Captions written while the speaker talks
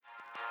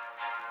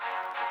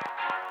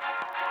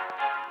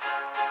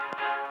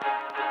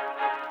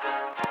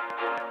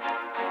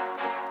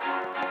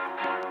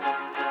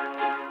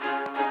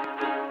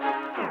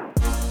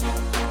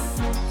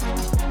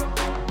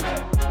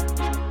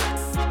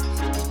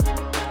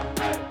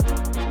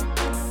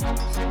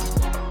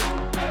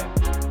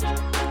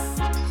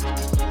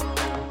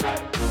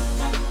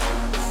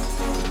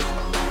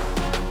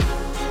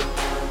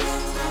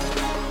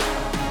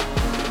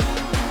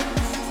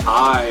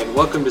and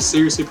welcome to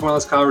Seriously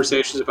Pointless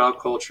Conversations About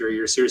Culture,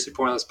 your Seriously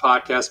Pointless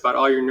podcast about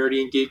all your nerdy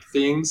and geek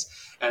things.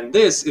 And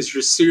this is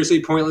your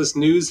Seriously Pointless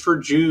news for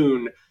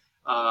June.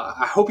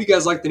 I hope you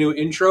guys like the new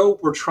intro.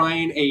 We're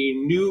trying a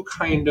new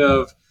kind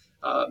of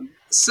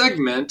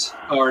segment,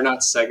 or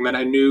not segment,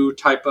 a new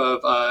type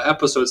of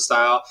episode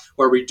style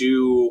where we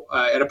do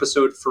an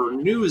episode for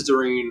news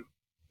during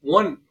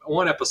one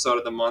episode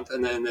of the month,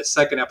 and then the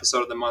second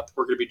episode of the month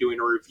we're going to be doing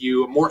a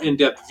review, a more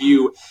in-depth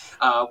view.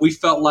 We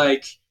felt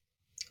like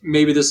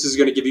maybe this is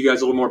going to give you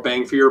guys a little more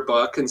bang for your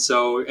buck, and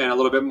a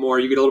little bit more,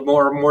 you get a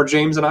little more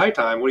James and I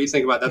time. What do you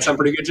think about that? Sound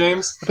pretty good,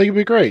 James? I think it'd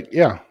be great.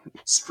 Yeah,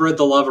 spread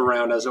the love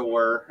around, as it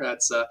were.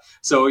 That's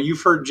so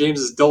you've heard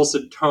James's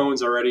dulcet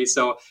tones already,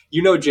 so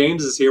you know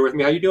James is here with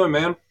me. How you doing,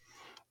 man?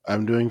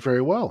 I'm doing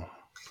very well.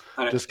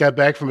 Just got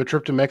back from a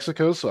trip to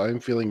Mexico, so I'm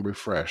feeling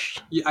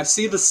refreshed. Yeah, I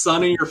see the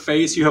sun in your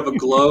face. You have a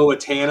glow, a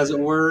tan, as it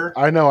were.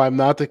 I know I'm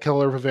not the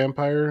color of a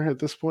vampire at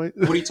this point.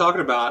 What are you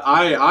talking about?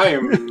 I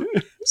am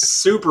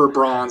super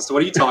bronzed.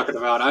 What are you talking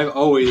about? I've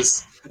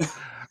always...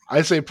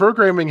 I say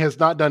programming has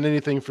not done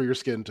anything for your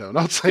skin tone.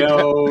 I'll say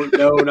no,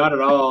 not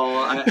at all.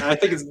 I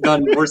think it's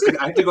done worse.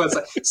 I think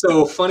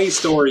so. Funny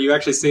story. You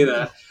actually say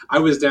that. I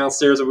was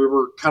downstairs and we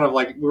were kind of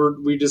like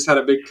we just had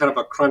a big kind of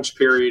a crunch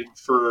period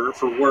for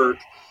work.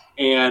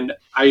 And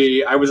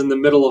I was in the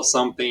middle of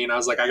something. I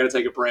was like, I got to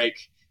take a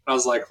break. And I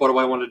was like, what do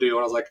I want to do? And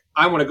I was like,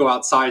 I want to go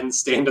outside and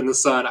stand in the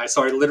sun.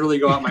 So I literally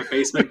go out my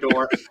basement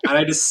door and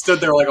I just stood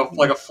there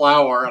like a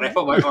flower. And I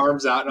put my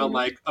arms out and I'm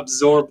like,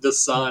 absorb the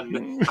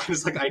sun. I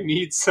was like, I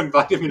need some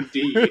vitamin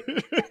D.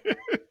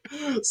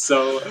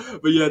 So,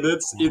 but yeah,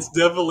 it's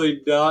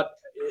definitely not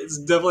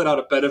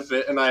a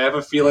benefit, and I have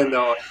a feeling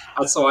though.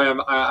 So I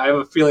have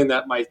a feeling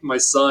that my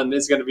son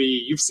is going to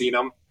be. You've seen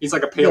him; he's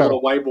like a pale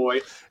little white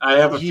boy. I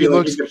have a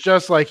feeling he looks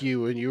just like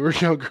you when you were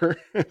younger.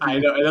 I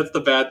know, and that's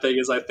the bad thing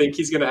is I think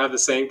he's going to have the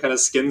same kind of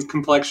skin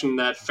complexion,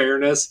 that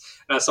fairness.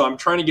 And so I'm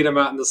trying to get him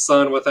out in the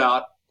sun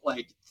without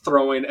like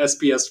throwing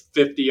SPS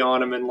 50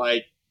 on him and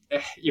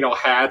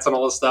hats and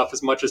all this stuff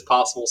as much as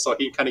possible, so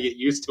he can kind of get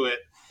used to it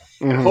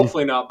and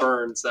hopefully not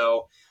burn.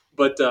 So.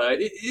 But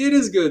it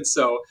is good.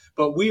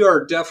 But we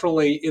are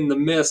definitely in the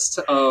midst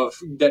of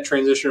that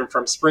transition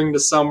from spring to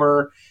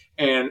summer.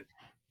 And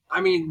I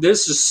mean,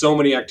 there's just so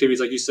many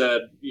activities. Like you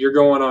said, you're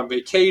going on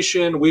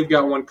vacation. We've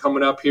got one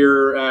coming up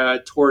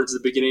here towards the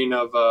beginning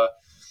of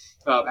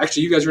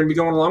actually, you guys are going to be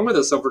going along with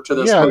us over to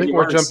this. Yeah, I think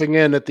we're jumping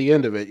in at the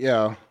end of it.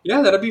 Yeah.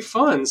 Yeah, that'd be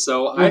fun.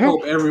 So I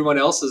hope everyone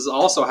else is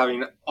also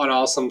having an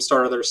awesome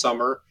start of their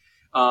summer.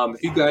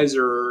 If you guys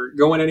are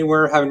going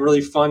anywhere, having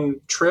really fun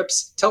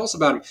trips, tell us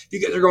about them. If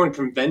you guys are going to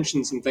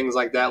conventions and things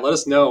like that, let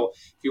us know.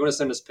 If you want to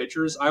send us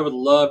pictures, I would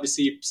love to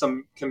see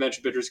some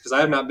convention pictures because I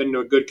have not been to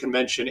a good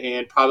convention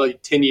in probably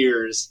 10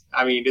 years.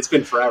 I mean, it's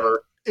been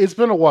forever. It's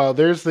been a while.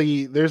 There's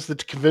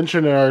the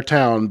convention in our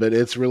town, but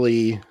it's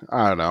really,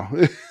 I don't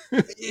know.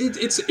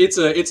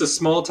 It's a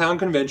small town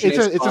convention.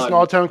 It's a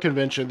small town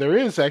convention. There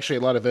is actually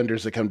a lot of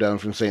vendors that come down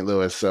from St.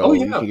 Louis, so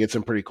you can get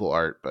some pretty cool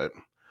art, but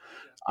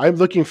I'm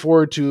looking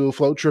forward to a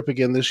float trip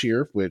again this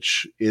year,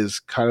 which is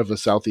kind of a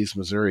Southeast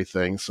Missouri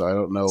thing. So I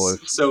don't know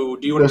if. So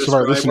do you want to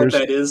describe what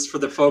that is for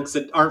the folks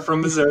that aren't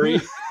from Missouri?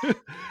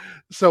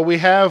 So we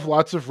have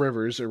lots of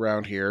rivers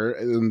around here,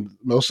 and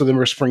most of them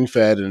are spring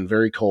fed and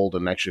very cold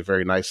and actually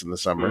very nice in the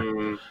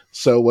summer.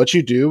 So what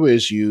you do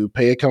is you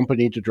pay a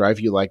company to drive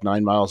you like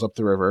 9 miles up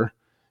the river.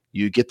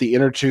 You get the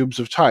inner tubes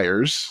of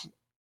tires.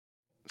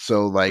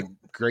 So like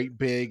great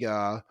big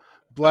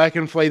black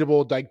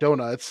inflatable like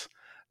donuts.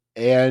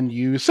 And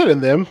you sit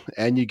in them,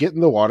 and you get in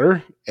the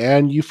water,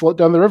 and you float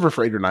down the river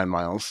for 8 or 9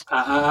 miles.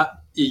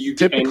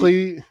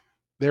 Typically,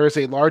 there is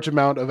a large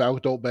amount of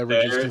adult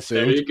beverages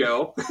consumed. There you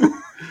go.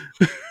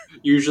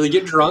 Usually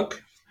get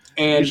drunk.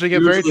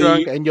 Very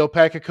drunk, and you'll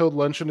pack a cold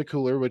lunch in a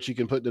cooler, which you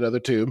can put in another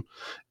tube,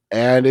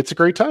 and it's a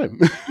great time.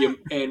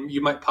 And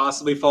you might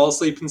possibly fall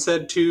asleep in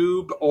said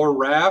tube or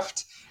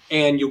raft,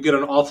 and you'll get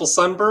an awful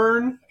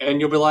sunburn,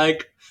 and you'll be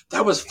like,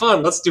 that was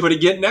fun. Let's do it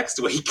again next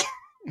week.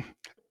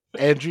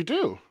 And you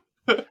do.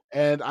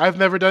 And I've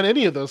never done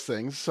any of those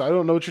things, so I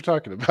don't know what you're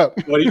talking about.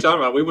 What are you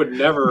talking about? We would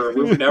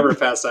never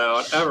pass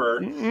out, ever.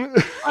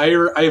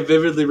 I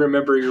vividly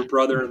remember your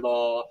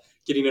brother-in-law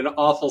getting an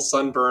awful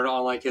sunburn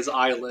on like his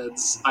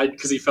eyelids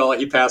because he felt like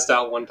he passed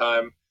out one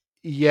time.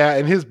 Yeah,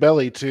 and his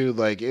belly too.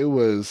 Like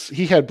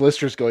he had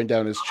blisters going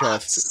down his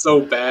chest.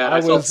 So bad.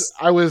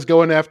 I was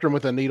going after him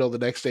with a needle the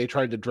next day,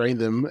 trying to drain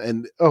them,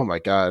 and oh my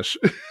gosh.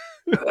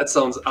 That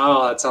sounds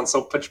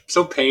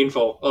so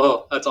painful.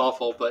 Oh, that's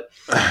awful. But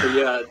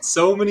yeah,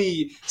 so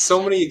many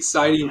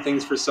exciting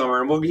things for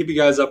summer, and we'll keep you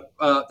guys up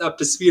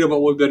to speed on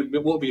what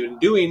we've been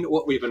doing,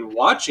 what we've been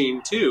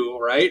watching too,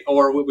 right?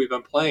 Or what we've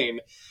been playing.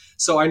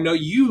 So I know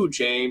you,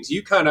 James,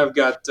 you kind of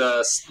got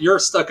you're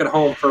stuck at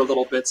home for a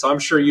little bit, so I'm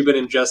sure you've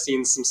been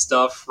ingesting some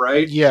stuff,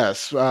 right?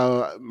 Yes,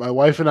 my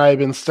wife and I have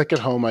been stuck at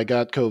home. I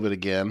got COVID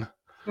again.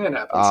 It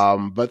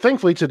happens. But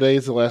thankfully today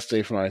is the last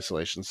day from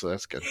isolation, so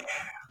that's good.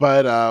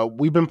 But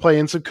we've been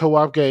playing some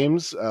co-op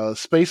games.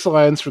 Space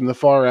Alliance from the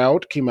Far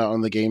Out came out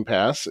on the Game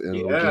Pass, and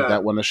we'll give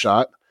that one a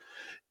shot.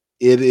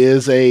 It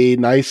is a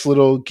nice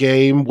little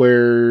game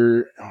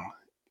where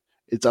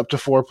it's up to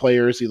 4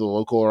 players, either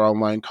local or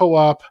online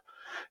co-op,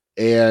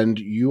 and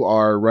you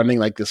are running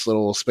like this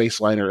little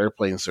space liner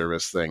airplane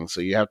service thing.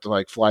 So you have to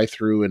like fly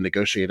through and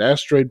negotiate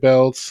asteroid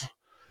belts.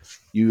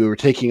 You are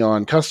taking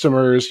on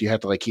customers. You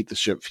have to like keep the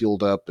ship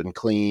fueled up and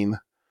clean,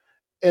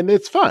 and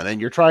it's fun. And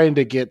you're trying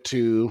to get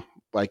to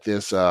like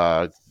this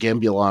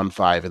Gambulon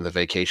 5 in the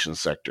vacation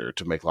sector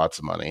to make lots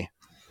of money.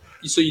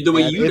 So the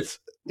way and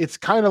it's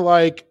kind of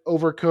like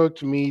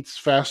Overcooked meets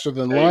Faster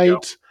Than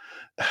Light.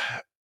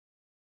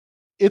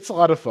 It's a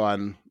lot of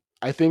fun.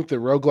 I think the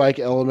roguelike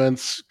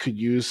elements could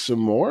use some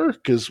more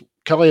because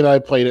Kelly and I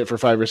played it for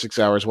 5 or 6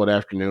 hours one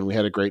afternoon. We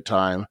had a great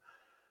time.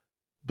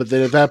 But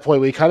then at that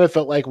point, we kind of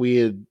felt like we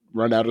had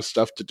run out of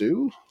stuff to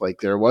do.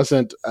 Like there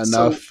wasn't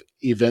enough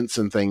events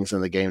and things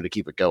in the game to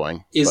keep it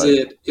going. Is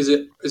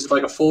it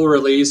like a full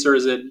release, or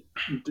is it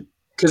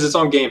because it's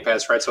on Game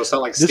Pass, right? So it's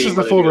not like this Steam is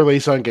the full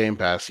release on Game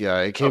Pass. Yeah,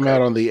 it came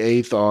out on the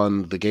 8th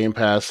on the Game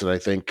Pass, and I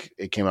think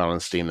it came out on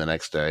Steam the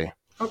next day.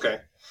 Okay.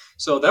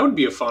 So that would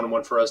be a fun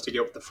one for us to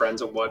get with the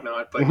friends and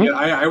whatnot. But yeah,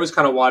 I was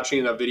kind of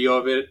watching a video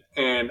of it,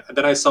 and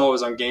then I saw it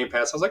was on Game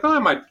Pass. I was like, oh, I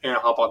might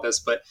hop on this,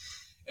 but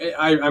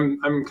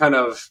I'm kind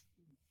of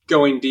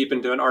going deep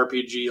into an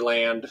RPG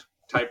land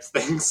type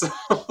thing.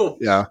 So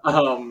yeah.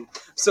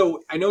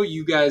 So I know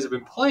you guys have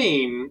been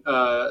playing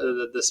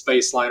the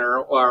Space Liner,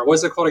 or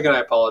what's it called again? I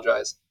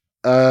apologize.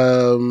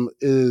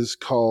 Is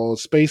called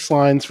Space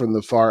Lines from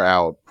the Far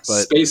Out.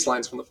 But Space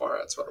Lines from the Far Out,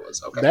 that's what it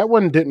was. Okay. That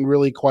one didn't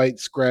really quite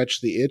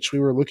scratch the itch we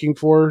were looking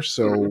for,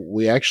 so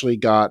we actually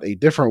got a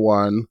different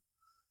one,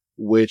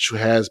 which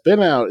has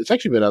been out. It's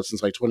actually been out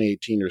since like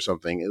 2018 or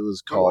something. It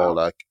was called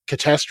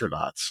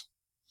Catastronauts.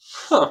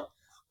 Huh.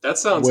 That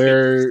sounds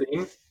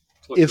interesting.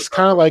 It's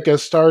kind of like a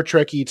Star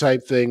Trek-y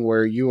type thing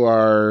where you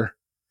are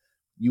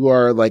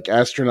like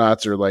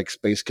astronauts or like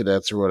space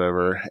cadets or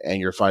whatever, and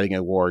you're fighting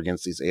a war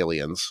against these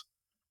aliens.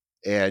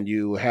 And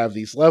you have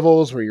these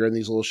levels where you're in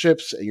these little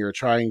ships and you're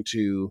trying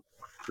to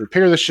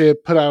repair the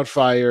ship, put out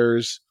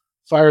fires,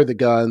 fire the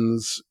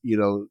guns,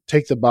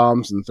 take the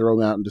bombs and throw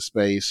them out into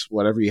space,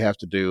 whatever you have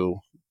to do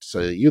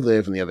so that you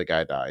live and the other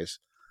guy dies.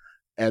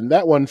 And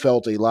that one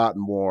felt a lot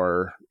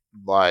more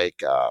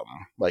like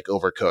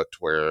Overcooked,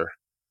 where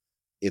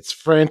it's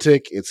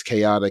frantic, it's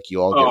chaotic,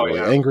 you all get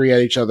really angry at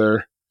each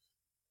other,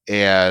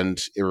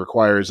 and it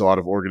requires a lot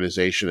of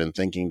organization and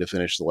thinking to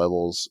finish the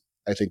levels.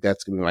 I think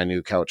that's going to be my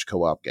new couch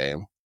co-op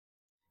game.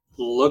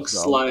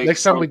 Looks like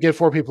next time we get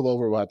 4 people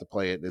over, we'll have to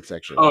play it. It's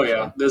actually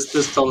fun.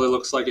 This totally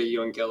looks like a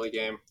you and Kelly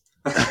game.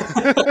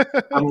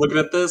 I'm looking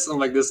at this. I'm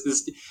like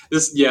this.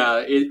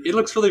 Yeah, it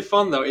looks really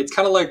fun though. It's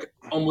kind of like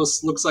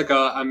almost looks like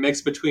a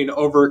mix between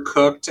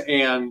Overcooked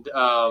and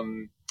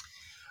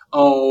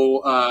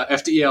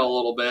FTL a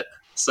little bit.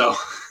 So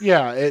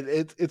yeah,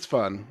 it's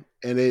fun.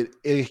 And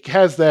it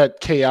has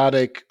that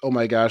chaotic, oh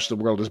my gosh, the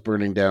world is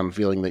burning down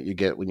feeling that you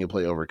get when you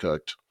play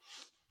Overcooked.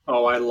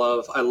 Oh, I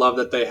love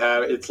that they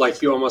have. It's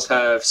like you almost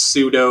have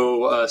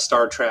pseudo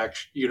Star Trek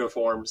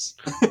uniforms.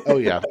 Oh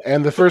yeah,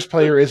 and the first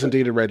player is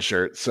indeed a red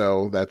shirt,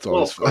 so that's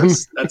always fun.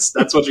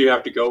 That's what you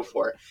have to go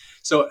for.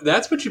 So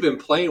that's what you've been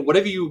playing. What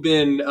have you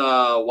been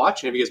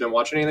watching? Have you guys been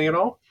watching anything at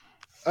all?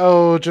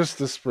 Oh, just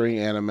the spring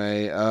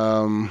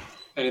anime.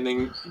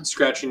 Anything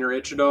scratching your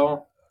itch at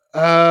all?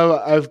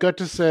 I've got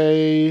to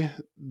say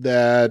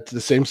that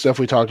the same stuff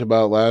we talked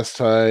about last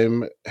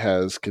time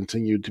has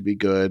continued to be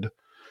good.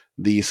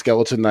 The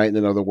Skeleton Knight in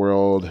Another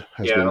World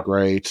has been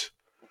great.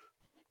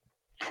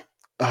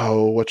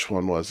 Oh, which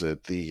one was it?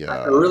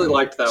 I really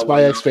liked that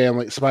Spy X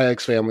Family. Spy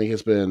X Family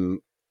has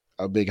been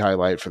a big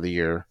highlight for the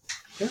year.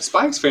 Yeah,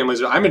 Spy X Family,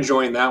 I'm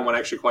enjoying that one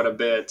actually quite a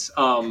bit.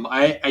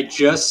 I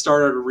just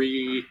started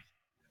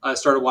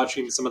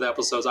watching some of the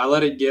episodes. I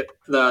let it get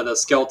the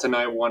Skeleton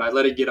Knight one. I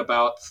let it get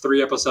about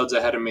 3 episodes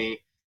ahead of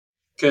me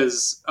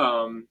because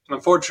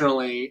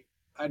unfortunately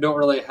I don't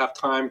really have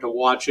time to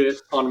watch it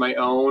on my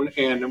own.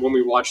 And when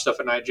we watch stuff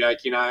at night,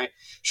 Jackie and I,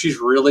 she's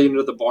really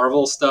into the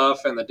Marvel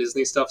stuff and the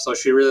Disney stuff. So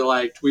she really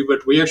liked.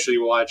 We actually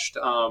watched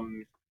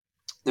the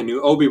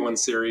new Obi-Wan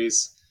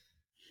series,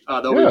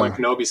 the Obi-Wan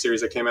Kenobi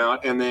series that came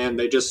out, and then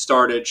they just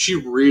started. She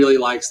really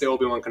likes the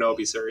Obi-Wan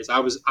Kenobi series.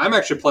 I'm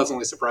actually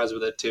pleasantly surprised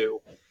with it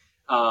too.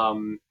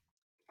 And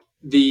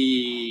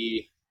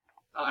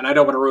I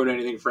don't want to ruin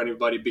anything for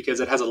anybody because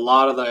it has a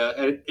lot of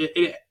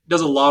it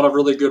does a lot of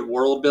really good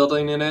world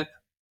building in it.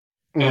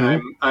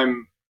 And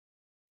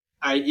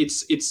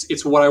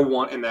it's what I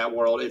want in that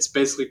world. It's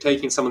basically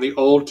taking some of the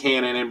old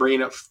canon and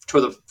bringing it to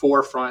the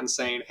forefront and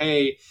saying,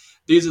 hey,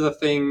 these are the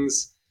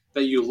things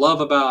that you love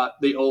about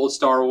the old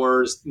Star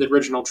Wars, the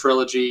original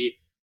trilogy,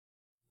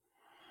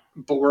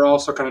 but we're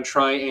also going to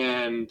try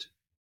and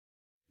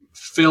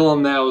fill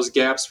in those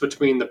gaps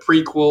between the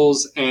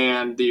prequels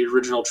and the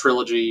original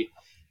trilogy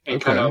and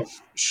kind of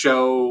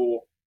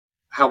show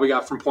how we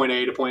got from point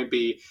A to point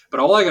B. But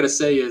all I got to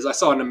say is I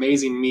saw an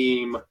amazing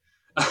meme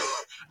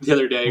the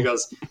other day. It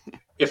goes,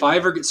 if I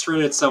ever get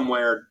stranded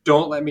somewhere,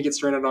 don't let me get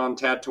stranded on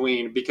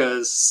Tatooine,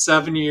 because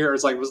 7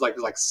 years,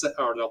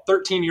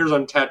 13 years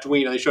on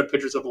Tatooine, and they showed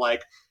pictures of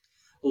like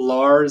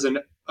Lars and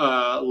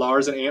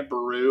Aunt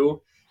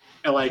Beru,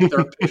 and like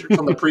they're pictured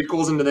from the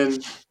prequels and then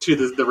to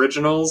the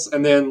originals,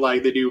 and then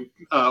like they do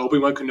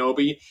Obi-Wan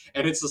Kenobi,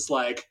 and it's just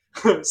like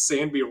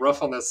sand be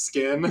rough on the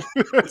skin.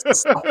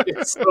 It's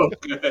so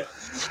good.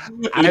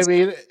 I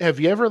mean, have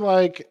you ever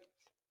like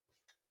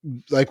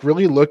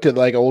really looked at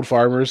like old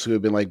farmers who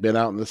have been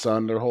out in the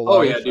sun their whole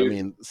life? Yeah, dude. I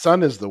mean,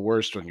 sun is the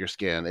worst on your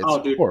skin. It's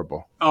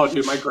horrible. Oh,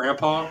 dude, my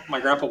grandpa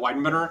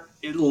Weidenbender,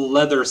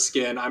 leather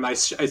skin.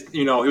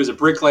 He was a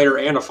bricklayer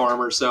and a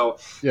farmer, so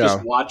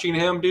just watching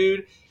him,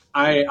 dude,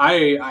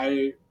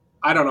 I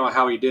don't know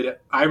how he did it.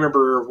 I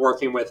remember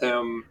working with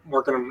him,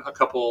 working a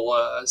couple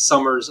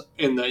summers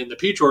in the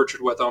peach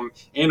orchard with him,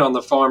 and on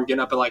the farm,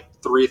 getting up at like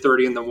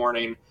 3:30 in the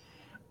morning.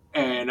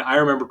 And I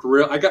remember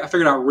I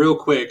figured out real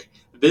quick,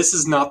 this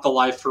is not the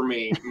life for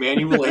me.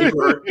 Manual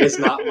labor is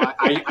not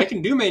I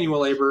can do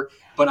manual labor,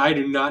 but I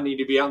do not need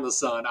to be out in the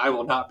sun. I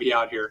will not be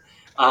out here.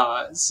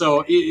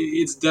 So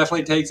it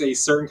definitely takes a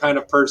certain kind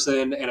of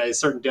person and a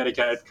certain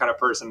dedicated kind of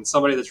person,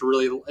 somebody that's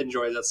really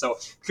enjoys it. So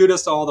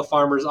kudos to all the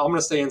farmers. I'm going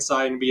to stay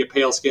inside and be a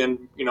pale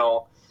skinned,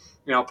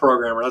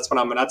 programmer.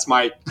 That's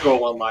my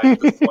goal in life at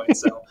this point.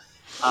 So.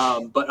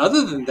 But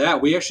other than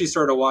that, we actually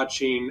started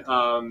watching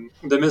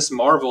the Miss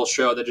Marvel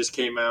show that just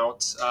came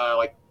out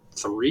like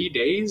 3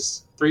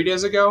 days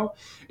ago.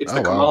 It's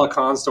the Kamala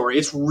Khan story.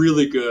 It's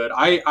really good.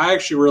 I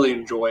actually really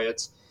enjoy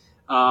it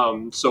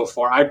so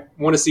far. I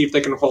want to see if they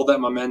can hold that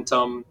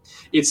momentum.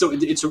 It's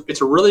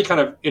a really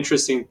kind of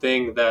interesting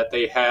thing that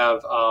they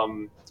have. I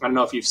don't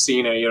know if you've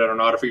seen any of it or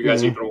not, if you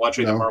guys have been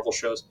watching the Marvel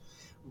shows,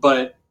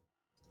 but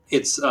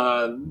it's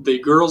the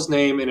girl's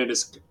name in it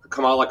is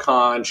Kamala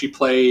Khan. She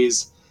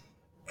plays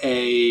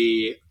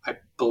I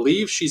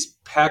believe she's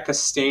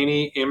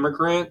Pakistani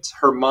immigrant.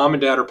 Her mom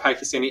and dad are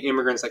Pakistani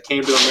immigrants that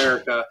came to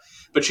America,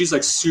 but she's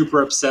like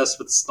super obsessed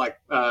with like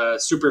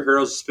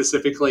superheroes,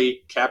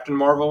 specifically Captain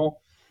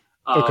Marvel.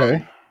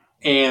 Okay.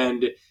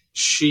 And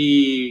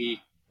she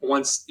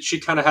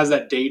kind of has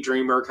that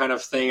daydreamer kind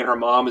of thing, and her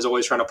mom is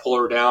always trying to pull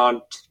her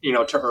down,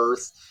 to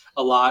earth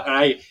a lot.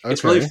 And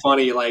it's really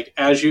funny. Like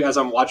as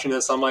I'm watching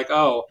this, I'm like,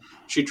 oh,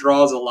 she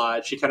draws a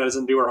lot. She kind of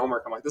doesn't do her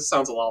homework. I'm like, this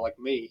sounds a lot like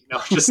me,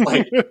 just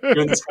like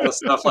doing this kind of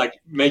stuff, like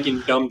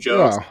making dumb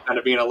jokes, kind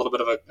of being a little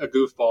bit of a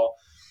goofball.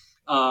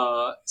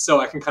 So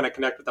I can kind of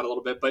connect with that a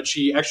little bit. But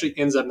she actually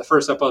ends up in the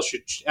first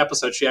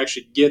episode. She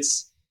actually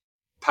gets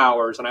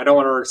powers, and I don't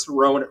want to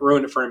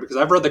ruin it for him because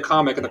I've read the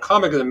comic, and the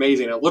comic is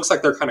amazing. It looks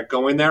like they're kind of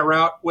going that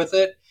route with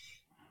it.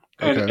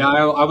 And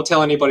I will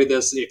tell anybody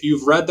this: if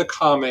you've read the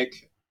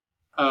comic,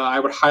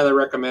 I would highly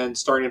recommend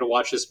starting to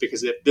watch this,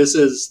 because if this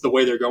is the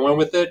way they're going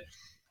with it,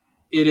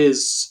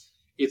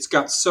 it's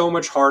got so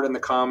much heart in the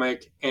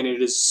comic, and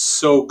it is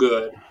so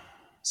good.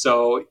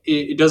 So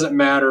it doesn't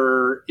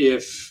matter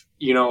if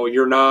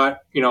you're not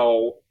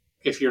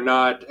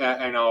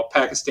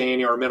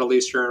Pakistani or Middle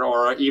Eastern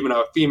or even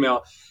a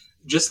female.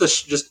 Just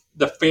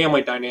the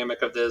family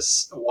dynamic of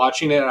this,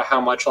 watching it,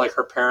 how much like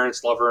her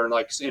parents love her and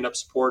like end up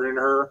supporting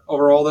her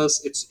over all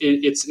this.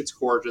 It's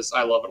gorgeous.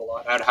 I love it a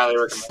lot. I'd highly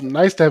recommend it.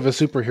 Nice to have a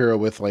superhero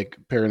with like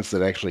parents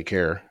that actually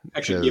care.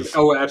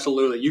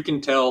 Absolutely. You can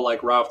tell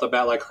like right off the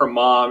bat, like her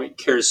mom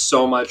cares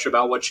so much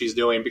about what she's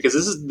doing, because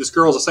this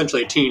girl is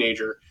essentially a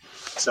teenager.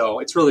 So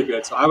it's really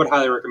good. So I would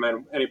highly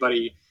recommend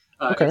anybody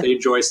if they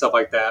enjoy stuff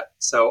like that.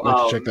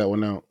 So check that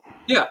one out.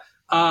 Yeah.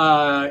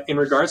 In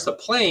regards to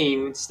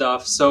playing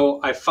stuff, so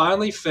I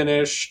finally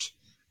finished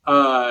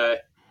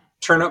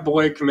Turnip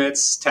Boy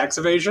Commits Tax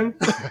Evasion.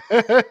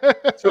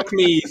 Took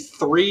me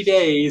 3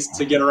 days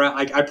to get around.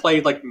 Like I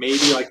played like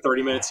maybe like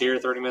 30 minutes here,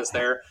 30 minutes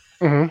there.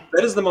 Mm-hmm.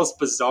 That is the most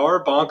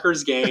bizarre,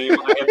 bonkers game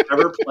I have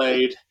ever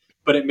played,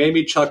 but it made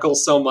me chuckle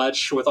so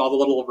much with all the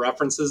little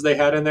references they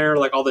had in there,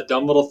 like all the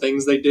dumb little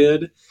things they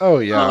did. Oh,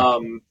 yeah.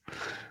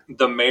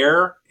 The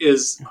mayor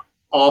is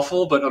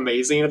awful but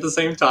amazing at the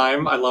same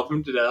time. I love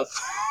him to death.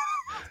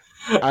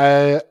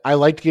 I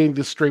liked getting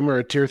the streamer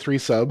a tier 3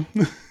 sub.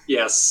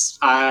 Yes,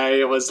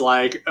 I was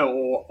like,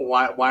 oh,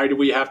 why do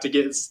we have to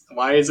get?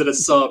 Why is it a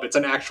sub? It's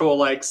an actual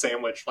like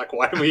sandwich. Like,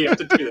 why do we have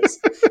to do this?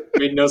 It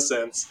made no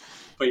sense.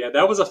 But yeah,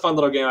 that was a fun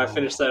little game. I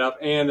finished that up,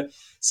 and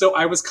so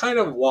I was kind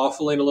of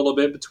waffling a little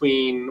bit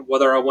between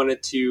whether I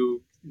wanted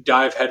to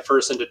dive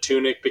headfirst into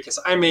Tunic, because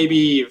I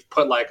maybe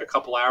put like a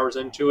couple hours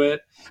into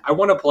it. I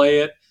want to play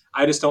it.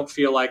 I just don't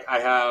feel like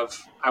I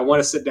want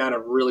to sit down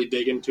and really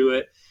dig into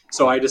it.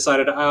 So I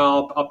decided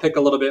I'll pick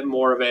a little bit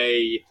more of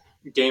a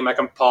game I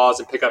can pause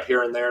and pick up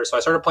here and there. So I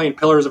started playing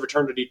Pillars of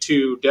Eternity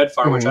 2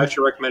 Deadfire, which I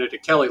actually recommended to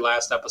Kelly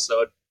last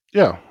episode.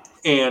 Yeah.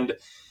 And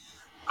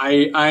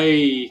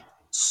I'd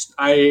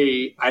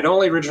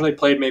only originally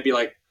played maybe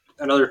like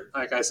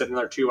I said,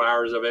 another 2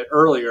 hours of it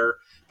earlier,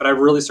 but I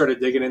really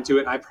started digging into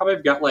it. I probably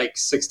have got like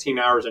 16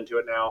 hours into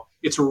it now.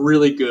 It's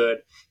really good.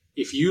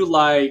 If you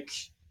like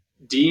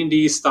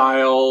D&D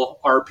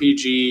style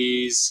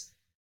RPGs,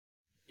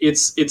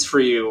 it's for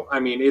you. I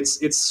mean,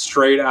 it's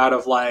straight out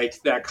of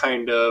like that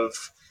kind of,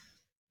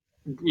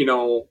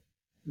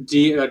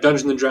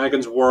 Dungeons and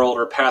Dragons world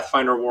or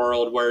Pathfinder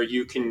world, where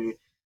you can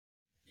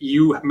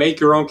you make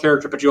your own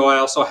character, but you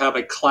also have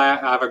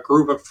have a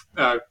group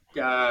of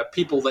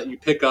people that you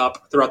pick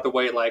up throughout the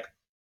way. Like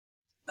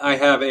I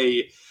have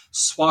a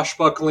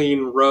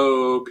swashbuckling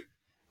rogue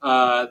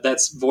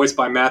that's voiced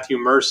by Matthew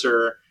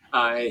Mercer.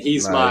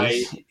 He's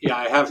Nice.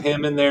 I have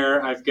him in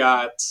there. I've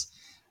got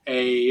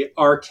a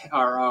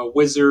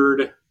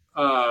wizard.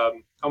 How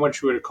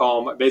much would you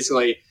call him?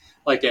 Basically,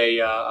 like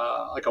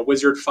a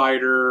wizard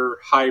fighter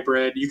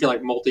hybrid. You can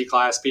like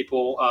multi-class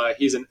people.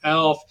 He's an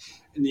elf,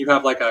 and you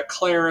have like a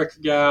cleric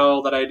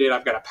gal that I did.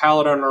 I've got a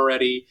paladin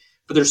already,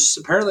 but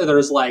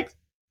there's like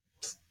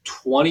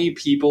 20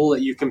 people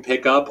that you can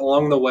pick up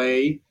along the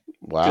way.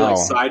 Do like Wow.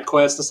 side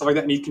quests and stuff like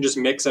that, and you can just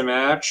mix and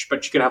match.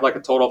 But you can have like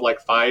a total of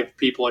like 5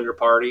 people in your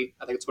party.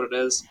 I think that's what it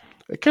is.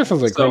 It kind of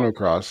sounds like So Chrono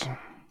Cross.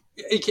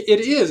 it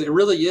is. It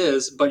really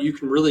is. But you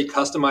can really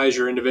customize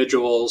your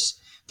individuals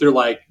through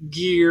like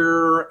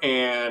gear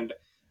and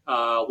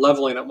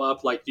leveling them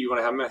up. Like, do you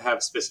want to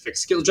have specific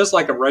skills, just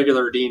like a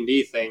regular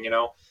D&D thing, you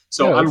know?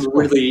 So Yeah, that's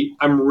cool.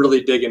 I'm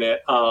really digging it.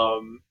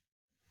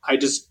 I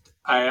just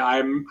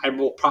I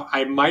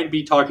might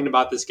be talking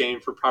about this game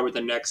for probably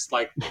the next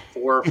like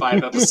 4 or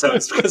 5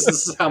 episodes because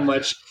this is how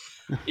much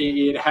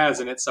it has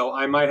in it. So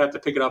I might have to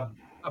pick it up,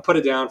 put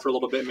it down for a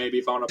little bit, maybe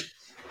if I want to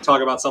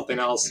talk about something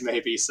else,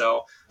 maybe.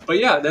 So, but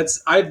yeah,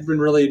 I've been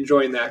really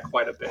enjoying that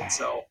quite a bit.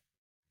 So,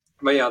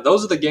 but yeah,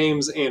 those are the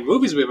games and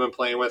movies we've been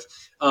playing with.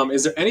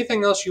 Is there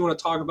anything else you want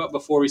to talk about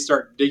before we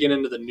start digging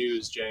into the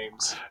news,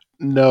 James?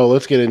 No,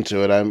 let's get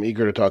into it. I'm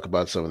eager to talk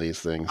about some of these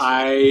things.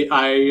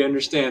 I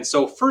understand.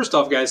 So first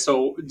off, guys,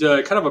 so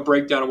kind of a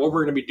breakdown of what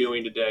we're going to be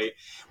doing today.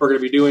 We're going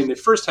to be doing the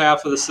first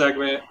half of the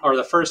segment, or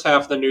the first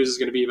half of the news is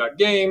going to be about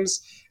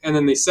games, and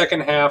then the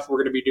second half we're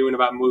going to be doing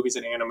about movies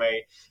and anime.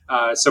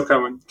 So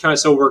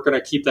so we're going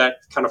to keep that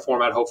kind of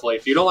format. Hopefully,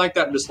 if you don't like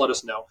that, just let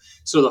us know.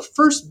 So the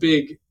first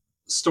big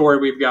story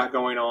we've got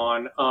going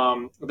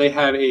on, they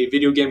have a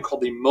video game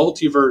called the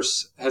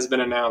Multiverse has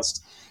been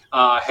announced.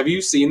 Have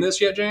you seen this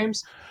yet,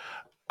 James?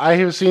 I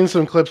have seen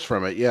some clips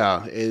from it.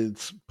 Yeah,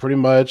 it's pretty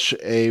much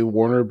a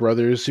Warner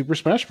Brothers Super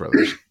Smash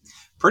Brothers.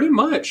 Pretty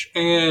much.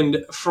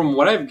 And from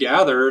what I've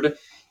gathered,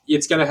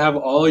 it's going to have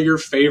all your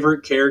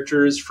favorite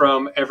characters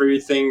from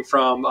everything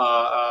from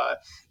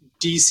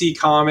DC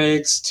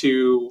Comics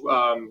to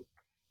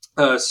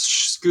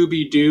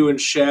Scooby Doo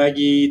and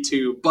Shaggy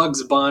to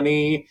Bugs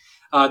Bunny.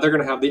 They're going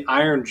to have the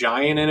Iron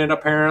Giant in it,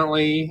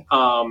 apparently.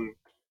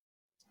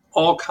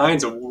 All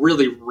kinds of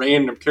really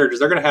random characters.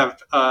 They're going to have,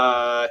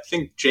 I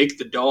think, Jake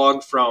the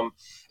dog from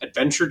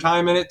Adventure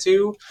Time in it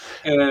too,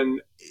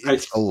 and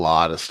It's a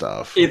lot of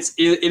stuff. it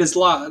is a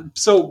lot.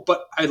 So,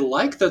 but I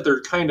like that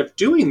they're kind of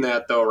doing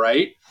that though,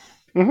 right?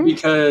 Mhm.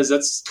 Because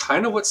that's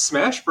kind of what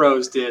Smash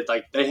Bros did.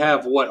 Like they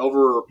have what,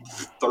 over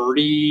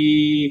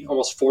 30,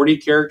 almost 40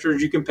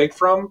 characters you can pick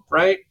from,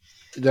 right?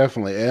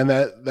 Definitely, and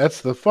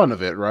that's the fun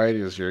of it, right?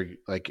 Is you're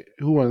like,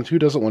 who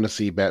doesn't want to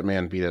see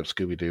Batman beat up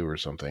Scooby Doo or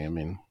something? I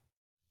mean,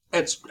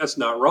 That's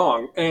not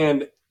wrong,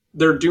 and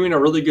they're doing a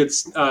really good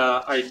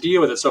idea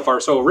with it so far.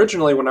 So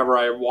originally, whenever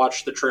I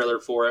watched the trailer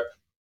for it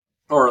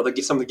or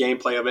some of the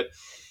gameplay of it,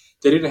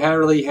 they didn't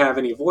really have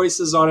any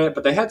voices on it,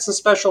 but they had some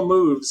special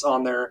moves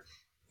on there,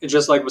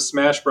 just like with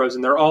Smash Bros.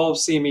 And they're all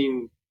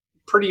seeming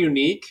pretty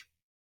unique.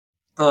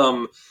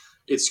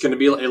 It's going to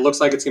be. It looks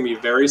like it's going to be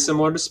very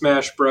similar to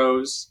Smash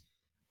Bros.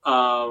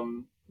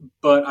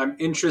 But I'm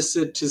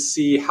interested to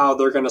see how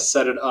they're going to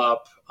set it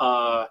up.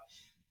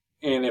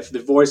 And if the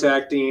voice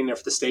acting,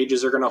 if the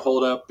stages are going to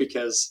hold up,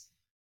 because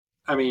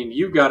I mean,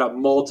 you've got a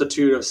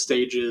multitude of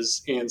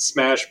stages in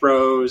Smash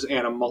Bros.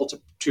 And a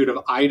multitude of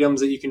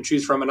items that you can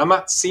choose from, and I'm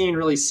not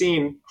really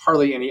seeing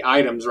hardly any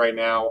items right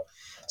now.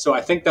 So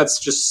I think that's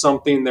just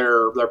something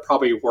they're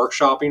probably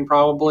workshopping,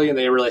 probably, and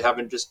they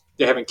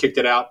haven't kicked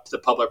it out to the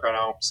public right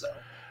now. So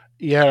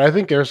yeah, I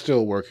think they're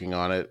still working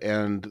on it,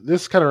 and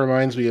this kind of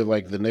reminds me of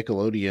like the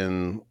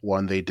Nickelodeon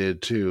one they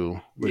did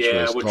too, which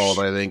yeah, was called,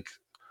 I think,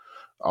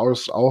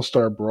 All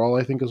Star Brawl.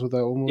 I think is what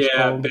that one was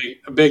yeah, called.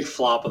 a big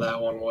flop of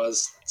that one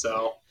was.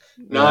 So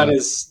Yeah,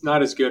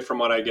 not as good from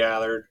what I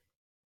gathered,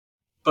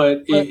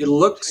 but but it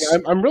looks.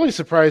 I'm really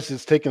surprised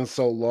it's taken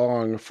so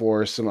long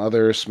for some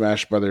other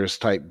Smash Brothers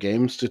type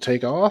games to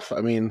take off.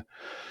 I mean,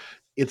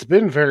 it's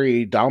been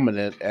very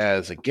dominant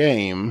as a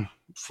game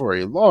for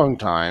a long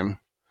time,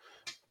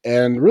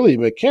 and really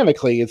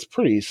mechanically, it's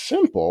pretty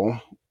simple.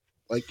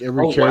 Like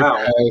every Oh character wow!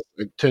 has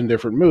like 10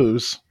 different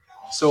moves.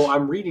 So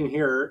I'm reading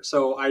here.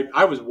 So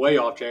I was way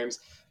off, James.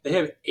 They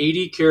have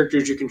 80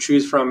 characters you can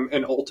choose from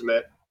in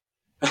Ultimate.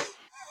 That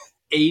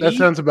 80?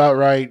 sounds about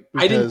right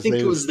I didn't because think it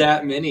they've was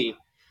that many.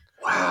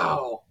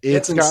 Wow,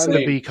 that's it's gotten to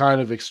insane. be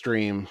kind of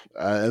extreme,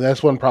 and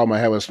that's one problem I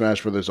have with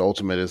Smash Brothers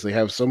Ultimate is they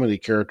have so many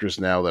characters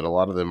now that a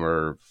lot of them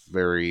are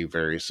very,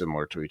 very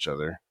similar to each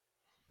other.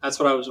 That's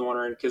what I was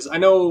wondering because I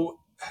know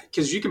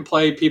because you can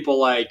play people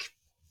like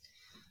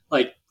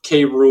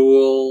K.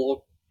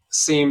 Rule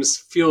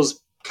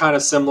feels kind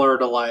of similar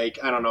to like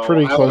I don't know. I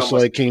would almost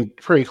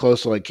Pretty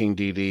close to like King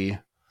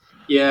DD.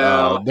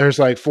 Yeah, There's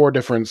like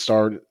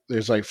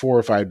there's like 4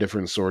 or 5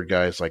 different sword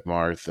guys like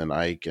Marth and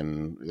Ike,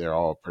 and they're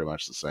all pretty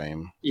much the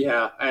same.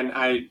 yeah, and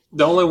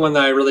the only one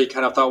that I really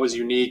kind of thought was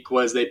unique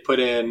was they put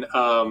in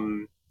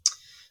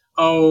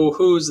oh,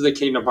 who's the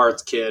Kingdom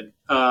Hearts kid?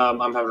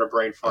 I'm having a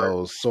brain fart.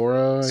 Oh,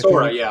 Sora, I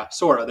Sora, think. yeah,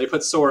 Sora. They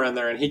put Sora in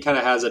there, and he kind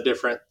of has a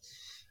different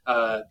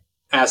uh,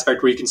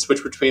 aspect where you can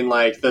switch between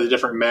like the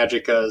different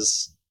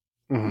magickas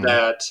Hmm.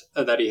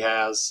 that he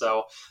has.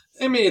 So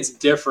I mean, it's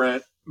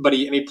different, but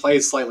he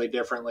plays slightly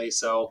differently.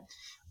 So,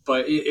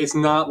 but it's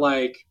not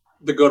like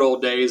the good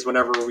old days.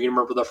 Whenever we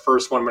remember the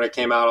first one when it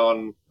came out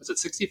on, was it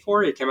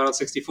 64? It came out on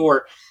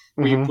 64.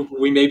 We Hmm.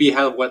 we maybe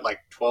had what, like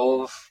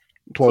 12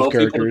 12 people.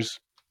 characters.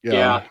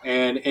 Yeah.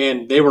 Yeah,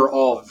 and they were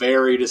all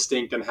very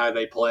distinct in how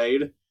they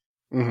played.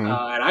 Hmm. And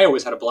I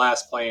always had a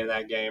blast playing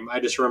that game.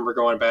 I just remember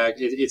going back.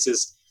 It's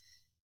just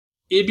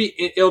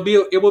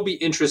it will be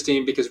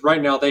interesting because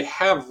right now they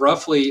have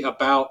roughly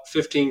about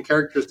 15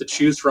 characters to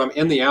choose from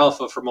in the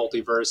alpha for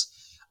multiverse.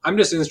 I'm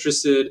just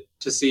interested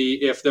to see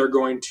if they're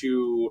going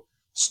to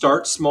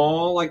start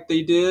small like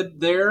they did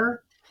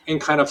there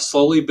and kind of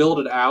slowly build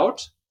it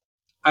out.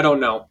 I don't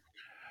know.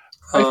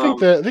 Um,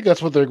 I think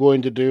that's what they're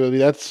going to do. I mean,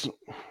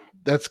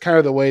 that's kind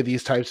of the way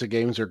these types of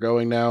games are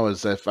going now.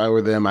 Is that if I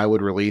were them, I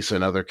would release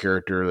another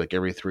character like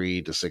every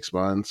 3 to 6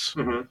 months,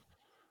 mhm.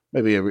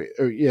 maybe every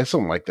yeah,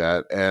 something like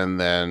that, and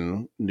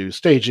then new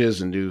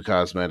stages and new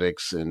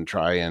cosmetics, and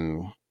try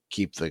and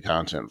keep the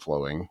content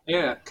flowing.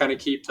 Yeah, kind of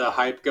keep the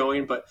hype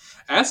going. But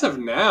as of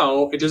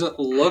now, it doesn't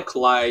look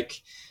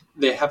like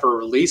they have a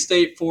release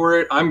date for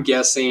it. I'm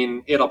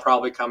guessing it'll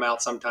probably come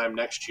out sometime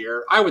next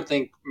year. I would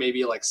think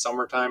maybe like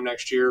summertime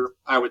next year.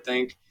 I would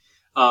think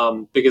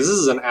because this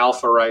is an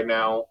alpha right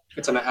now.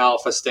 It's an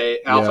alpha state,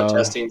 alpha Yeah,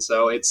 testing.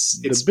 So the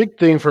it's big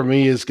thing for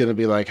me is going to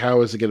be like,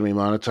 how is it going to be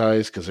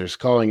monetized? Because they're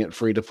calling it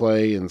free to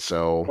play, and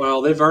so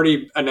well, they've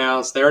already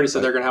announced. They already said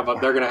like,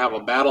 they're gonna have a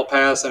battle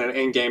pass and an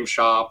in-game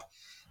shop.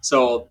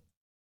 So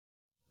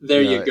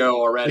there you yeah, go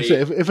like I say,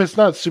 already. if it's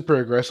not super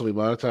aggressively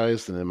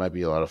monetized, then it might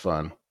be a lot of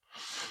fun.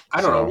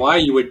 I don't know So why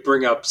you would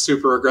bring up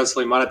super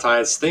aggressively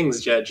monetized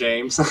things, Jet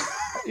James.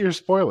 you're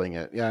spoiling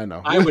it. Yeah, I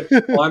know. I would.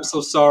 Oh, I'm so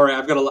sorry.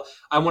 I've got to.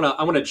 I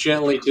want to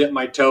gently dip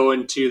my toe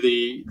into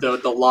the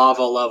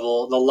lava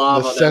level, the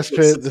lava that The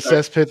sits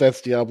there. cesspit,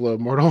 that's Diablo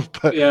Immortal.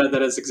 But Yeah,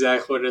 that is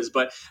exactly what it is.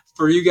 But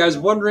for you guys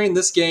wondering,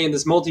 this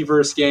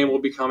multiverse game,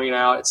 will be coming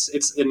out.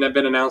 It's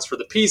been announced for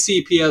the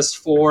PC,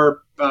 PS4,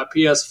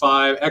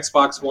 PS5,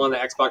 Xbox One, the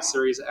Xbox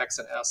Series X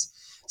and S.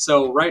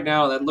 So right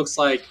now, that looks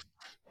like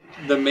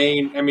the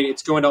main. I mean,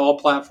 it's going to all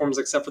platforms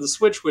except for the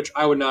Switch, which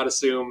I would not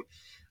assume.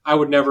 I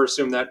would never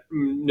assume that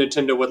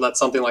Nintendo would let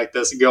something like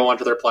this go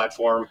onto their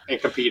platform and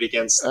compete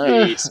against uh,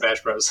 the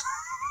Smash Bros.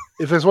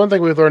 if there's one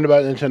thing we've learned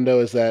about Nintendo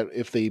is that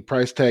if the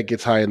price tag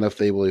gets high enough,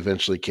 they will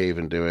eventually cave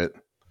and do it.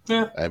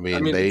 Yeah, I I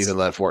mean, mean, they it's even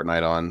let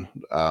Fortnite on.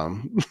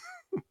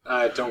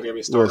 don't get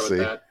me We'll started with see.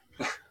 that.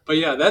 But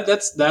yeah,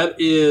 that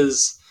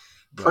is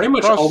pretty But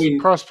much all we.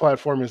 cross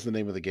platform is the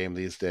name of the game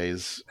these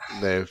days.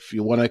 If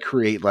you want to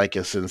create like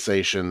a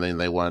sensation, then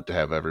they want to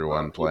have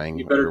everyone You playing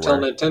better tell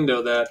everywhere.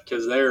 Nintendo that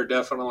because they're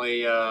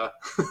definitely. I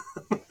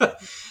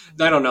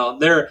don't know.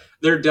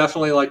 They're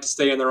definitely like to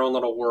stay in their own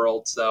little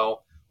world.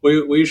 So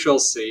we shall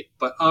see.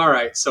 But all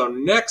right. So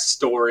next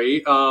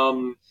story.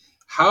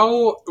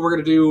 How we're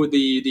gonna do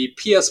the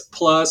PS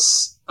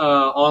Plus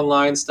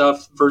online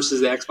stuff versus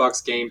the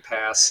Xbox Game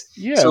Pass.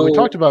 Yeah, we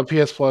talked So about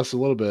PS Plus a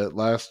little bit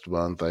last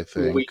month, I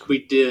think.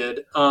 we did.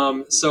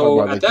 Talk So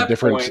about at like the that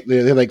different point, they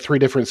had like 3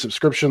 different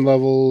subscription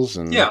levels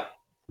and yeah.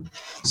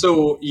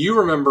 So you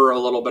remember a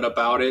little bit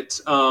about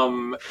it,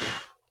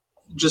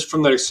 just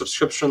from the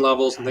subscription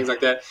levels and things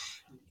like that.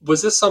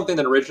 Was this something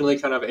that originally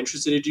kind of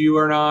interested you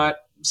or not?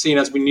 Seeing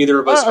as we neither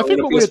of us I own think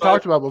a what we had PS5.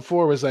 talked about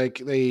before was like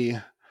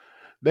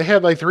they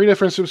had like 3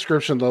 different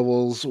subscription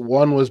levels.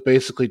 One was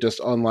basically just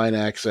online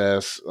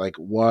access. Like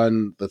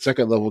the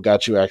second level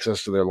got you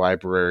access to their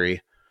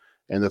library,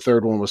 and the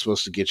third one was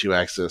supposed to get you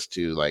access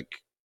to like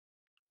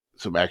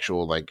some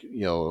actual like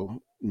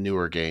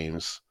newer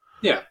games.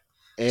 Yeah.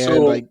 And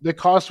So like the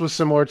cost was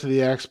similar to the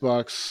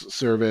Xbox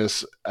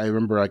service. I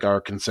remember like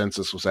our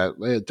consensus was that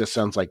it just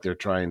sounds like they're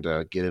trying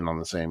to get in on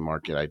the same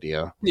market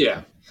idea.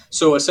 yeah.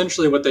 So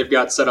essentially, what they've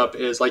got set up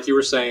is, like you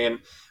were saying,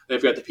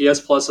 they've got the PS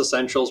Plus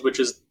Essentials, which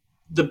is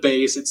the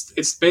base.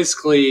 It's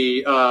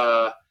basically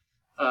uh,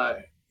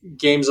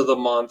 games of the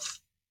month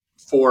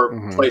for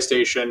Hmm.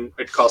 PlayStation.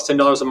 It costs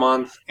 $10 a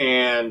month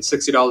and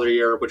 $60 a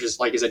year, which is,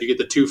 like you said, you get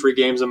the 2 free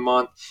games a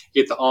month,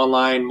 you get the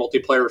online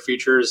multiplayer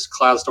features,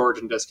 cloud storage,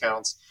 and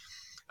discounts.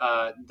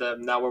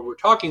 Now, what we're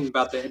talking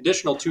about, the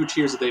additional 2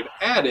 tiers that they've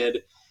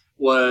added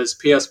was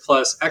PS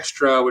Plus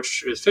Extra,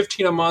 which is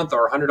 15 a month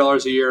or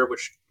 $100 a year,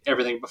 which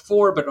everything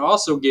before, but it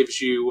also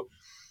gives you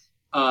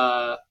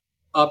uh,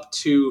 up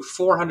to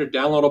 400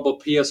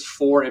 downloadable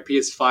PS4 and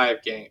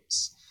PS5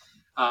 games.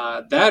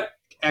 That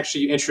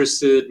actually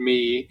interests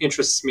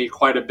me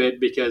quite a bit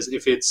because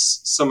if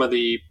it's some of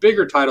the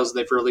bigger titles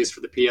they've released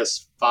for the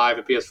PS5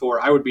 and PS4,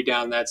 I would be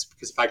down. That's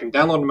because if I can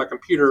download them on my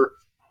computer,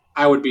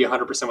 I would be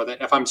 100% with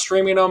it. If I'm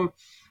streaming them,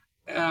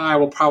 I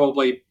will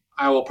probably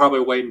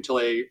wait until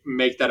they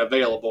make that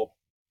available.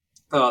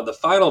 The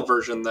final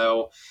version,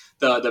 though,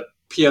 the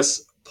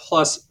PS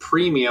Plus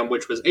Premium,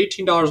 which was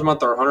 $18 a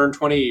month or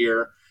 120 a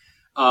year,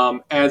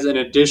 adds an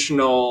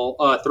additional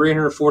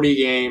 340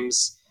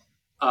 games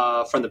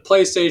from the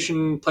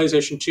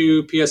PlayStation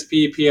 2,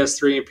 PSP,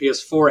 PS3, and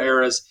PS4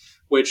 eras,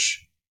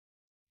 which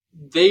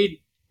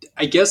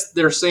I guess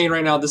they're saying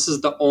right now that's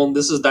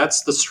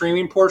the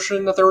streaming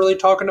portion that they're really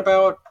talking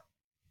about,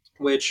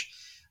 which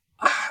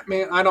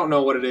man, I don't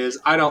know what it is.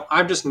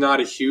 I'm just not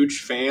a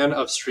huge fan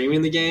of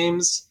streaming the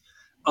games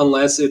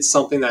unless it's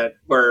something that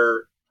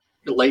where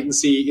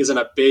latency isn't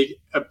a bit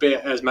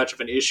as much of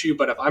an issue.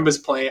 But if I'm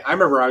just playing, I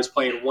remember I was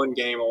playing one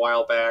game a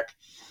while back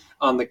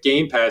on the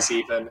Game Pass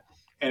even,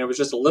 and it was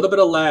just a little bit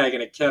of lag,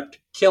 and it kept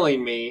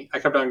killing me. I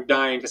kept on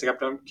dying because I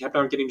kept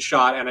on getting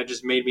shot, and it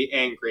just made me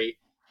angry.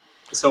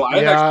 So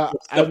I've Yeah, actually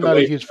I'm stepped not a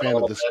away huge from it a fan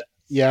of little this. bit.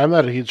 Yeah, I'm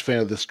not a huge fan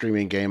of the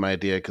streaming game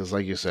idea because,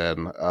 like you said,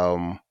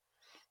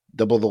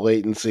 double the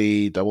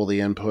latency, double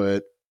the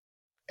input,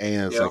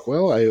 and it's Yeah, like,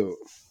 well, I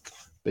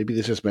maybe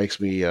this just makes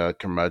me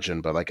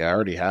curmudgeon, but like I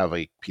already have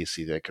a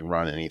PC that can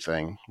run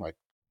anything. Like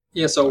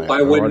yeah. So I've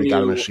why wouldn't already got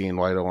a you? machine.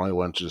 Why don't I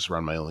want to just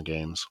run my own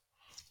games?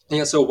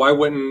 Yeah, so why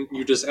wouldn't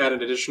you just add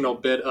an additional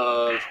bit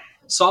of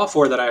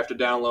software that I have to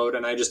download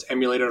and I just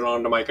emulate it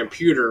onto my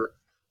computer,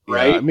 Yeah,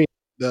 I right? mean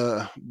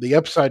the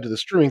upside to the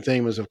streaming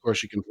thing is, of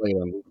course, you can play it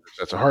on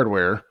that's a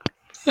hardware,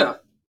 Yeah.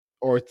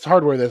 or it's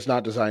hardware that's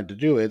not designed to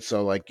do it.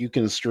 So like you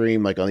can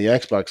stream like on the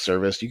Xbox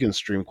service, you can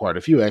stream quite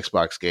a few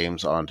Xbox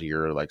games onto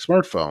your like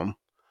smartphone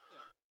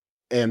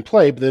and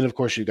play. But then of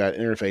course you got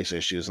interface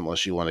issues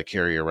unless you want to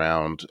carry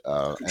around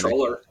an Xbox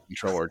Controller.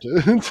 controller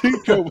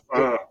to go with it.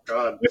 Oh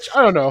God. Which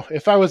I don't know.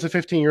 If I was a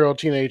 15-year-old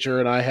teenager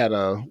and I had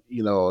a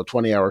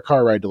 20-hour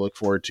car ride to look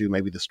forward to,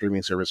 maybe the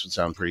streaming service would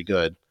sound pretty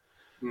good.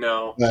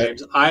 No, But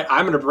James.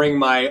 I'm gonna bring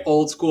my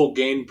old school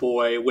Game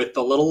Boy with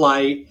the little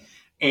light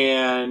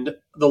and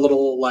the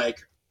little like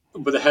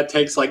but the head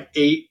takes like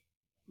eight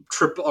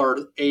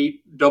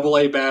double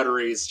A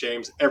batteries,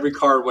 James, every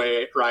car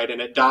way ride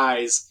and it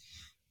dies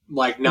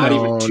like not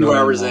even no, two no, no,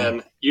 hours no.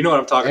 in. You know what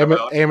I'm talking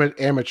about.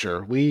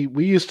 Amateur. We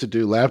used to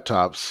do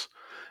laptops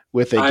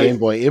with a I Game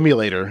Boy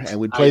emulator, and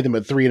we'd play I them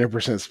at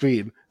 300%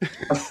 speed.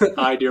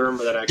 I do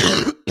remember that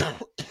actually.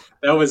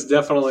 That was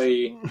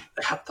definitely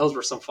those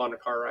were some fun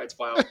car rides.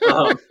 Wow.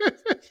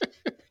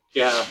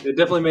 Yeah, it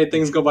definitely made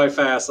things go by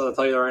fast. I'll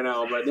tell you that right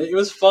now, but it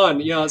was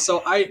fun.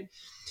 So I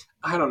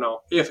don't know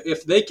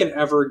if they can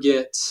ever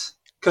get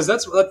because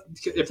that's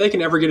if they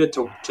can ever get it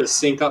to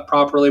sync up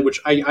properly, which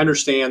I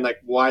understand like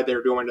why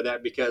they're doing to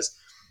that because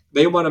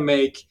they want to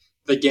make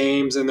the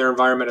games in their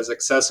environment as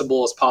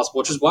accessible as possible,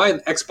 which is why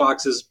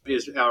Xbox is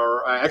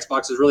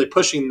really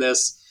pushing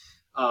this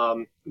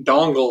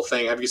dongle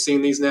thing. Have you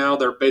seen these now?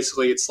 They're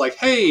basically it's like,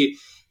 hey,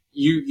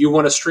 you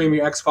want to stream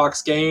your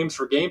Xbox games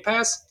for Game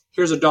Pass?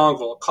 Here's a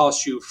dongle. It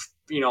costs you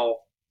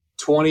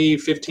 20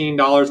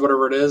 $15,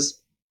 whatever it is,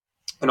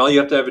 and all you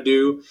have to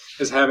do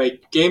is have a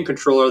game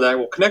controller that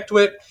will connect to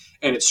it,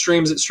 and it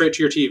streams it straight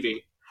to your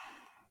TV.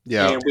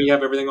 Yeah. And we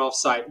have everything off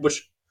site,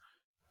 which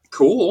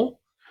cool.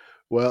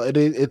 Well,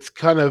 it's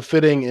kind of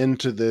fitting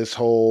into this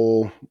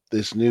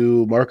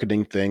new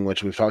marketing thing,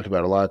 which we've talked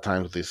about a lot of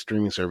times with these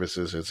streaming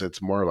services. Is it's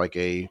more like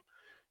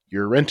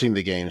you're renting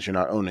the games, you're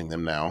not owning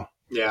them now.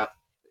 Yeah.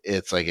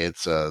 It's like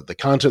the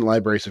content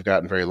libraries have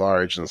gotten very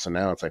large, and so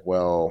now it's like,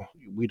 well,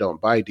 we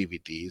don't buy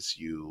DVDs.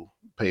 You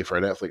pay for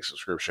a Netflix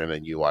subscription,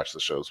 and you watch the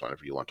shows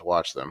whenever you want to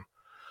watch them.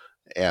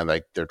 And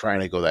like they're trying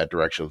to go that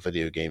direction with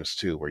video games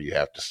too, where you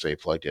have to stay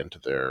plugged into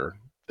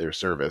their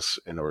service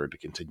in order to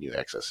continue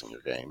accessing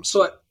your games.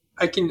 So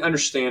I can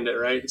understand it,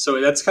 right? So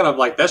that's kind of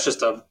like that's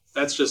just a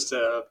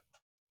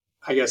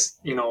I guess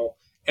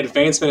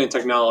advancement in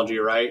technology,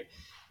 right?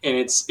 And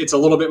it's a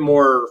little bit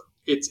more.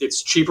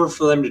 It's cheaper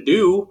for them to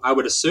do, I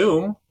would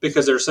assume,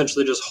 because they're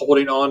essentially just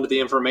holding on to the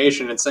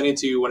information and sending it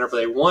to you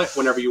whenever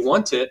you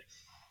want it,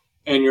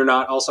 and you're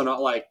not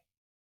like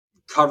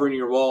covering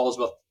your walls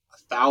with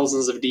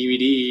thousands of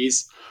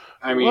DVDs.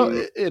 I Well,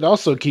 mean, it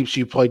also keeps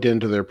you plugged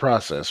into their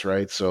process,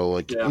 right? So,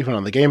 like, yeah, even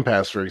on the Game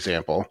Pass, for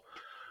example,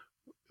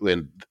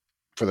 when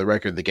for the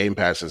record, the Game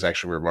Pass is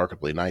actually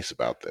remarkably nice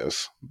about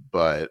this,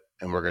 and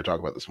we're going to talk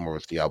about this more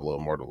with Diablo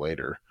Immortal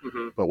later.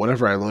 mm-hmm. But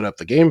whenever I load up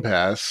the Game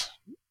Pass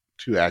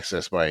to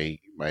access my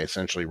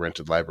essentially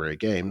rented library of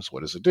games,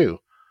 what does it do?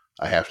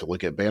 I have to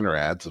look at banner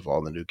ads of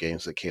all the new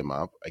games that came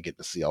up. I get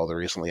to see all the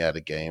recently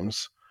added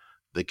games,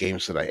 the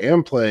games that I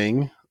am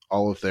playing,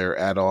 all of their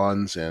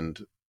add-ons and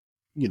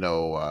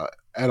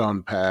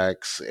add-on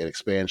packs and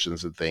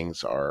expansions and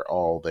things are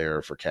all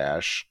there for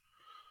cash.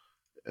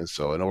 And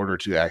so in order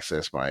to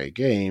access my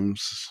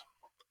games,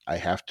 I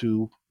have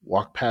to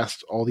walk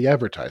past all the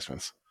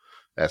advertisements,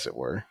 as it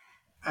were.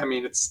 I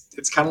mean,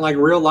 it's kind of like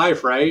real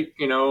life, right?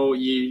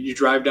 You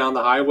drive down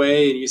the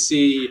highway and you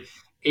see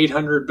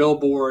 800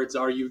 billboards,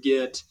 or you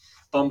get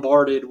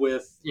bombarded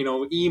with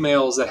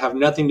emails that have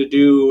nothing to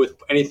do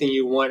with anything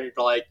you want.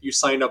 Like you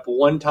signed up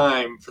one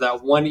time for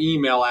that one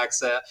email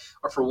access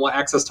or for one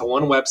access to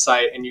one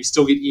website, and you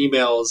still get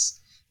emails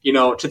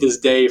to this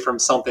day from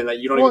something that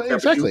you don't Well, even care.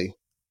 exactly.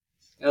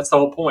 That's the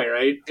whole point,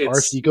 right? Or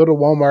if you go to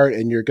Walmart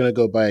and you're going to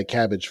go buy a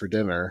cabbage for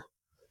dinner,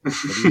 what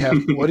do you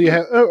have? What do you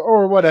have,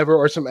 or whatever,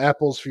 or some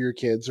apples for your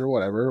kids, or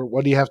whatever?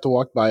 What do you have to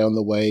walk by on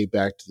the way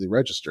back to the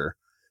register?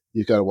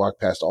 You've got to walk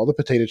past all the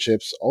potato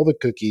chips, all the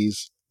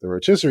cookies, the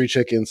rotisserie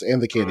chickens,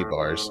 and the candy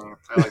bars.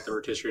 I like the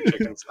rotisserie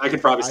chickens. I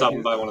could probably stop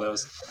and buy one of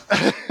those.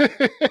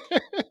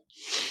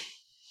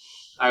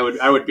 I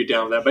would be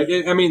down with that.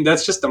 But I mean,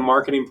 that's just a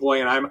marketing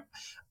ploy, and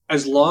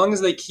as long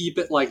as they keep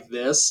it like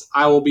this,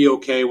 I will be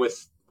okay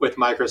with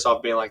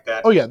Microsoft being like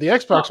that. Oh yeah, the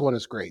Xbox One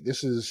is great.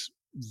 This is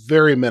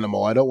very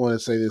minimal. I don't want to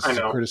say this is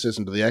a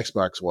criticism to the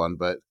Xbox One,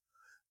 but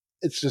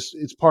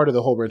it's part of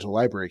the whole rental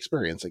library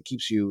experience. It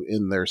keeps you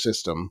in their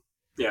system.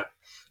 Yeah.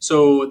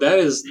 So that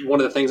is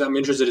one of the things I'm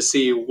interested to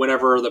see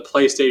whenever the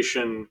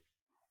PlayStation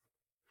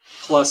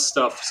Plus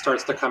stuff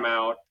starts to come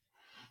out.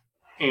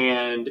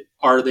 And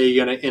are they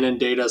going to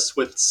inundate us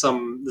with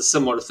the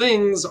similar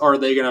things? Are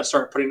they going to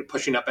start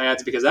pushing up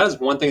ads? Because that is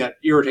one thing that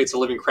irritates the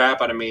living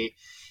crap out of me,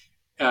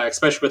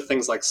 especially with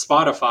things like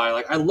Spotify.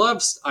 Like I love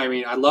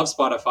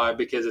Spotify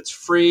because it's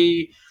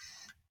free,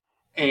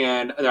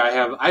 and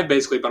I've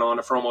basically been on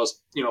it for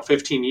almost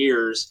 15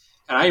 years.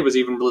 And I was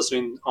even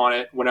listening on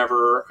it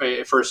whenever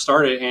it first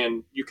started,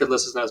 and you could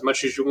listen as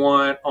much as you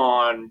want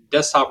on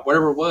desktop,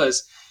 whatever it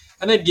was.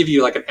 And they'd give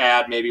you like an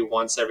ad maybe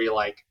once every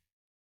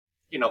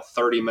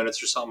 30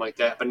 minutes or something like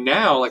that. But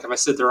now, like if I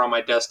sit there on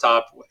my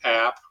desktop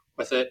app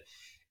with it,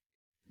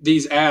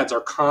 these ads are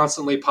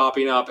constantly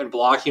popping up and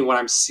blocking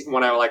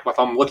if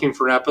I'm looking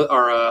for an app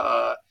or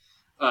a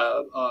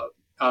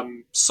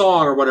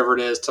song or whatever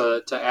it is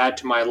to add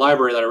to my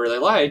library that I really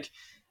like.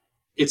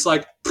 It's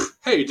like,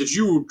 hey, did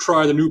you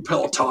try the new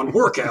Peloton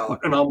workout?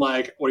 And I'm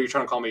like, what are you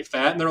trying to call me,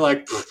 fat? And they're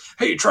like,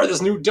 hey, try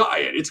this new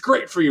diet. It's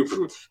great for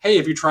you. Hey,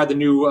 have you tried the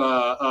new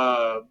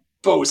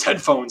Bose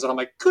headphones? And I'm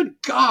like, good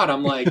God.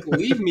 I'm like,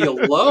 leave me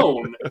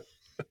alone.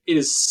 It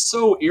is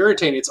so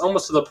irritating. It's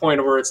almost to the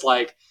point where it's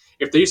like,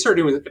 if they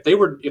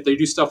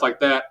do stuff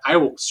like that, I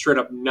will straight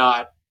up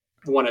not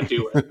want to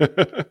do it.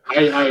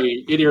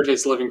 It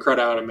irritates the living crud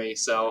out of me.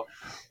 So,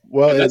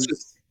 well, that's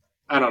just,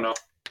 I don't know.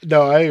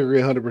 No, I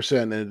agree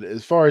 100%. And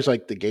as far as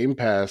like the Game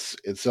Pass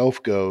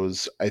itself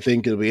goes, I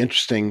think it'll be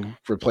interesting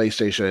for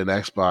PlayStation and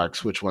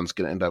Xbox, which one's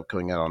going to end up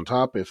coming out on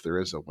top if there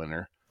is a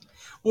winner.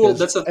 Well,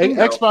 that's the thing.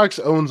 Xbox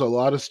owns a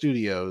lot of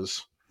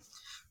studios,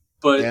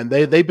 and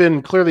they've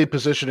been clearly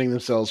positioning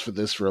themselves for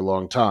this for a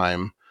long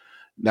time.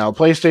 Now,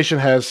 PlayStation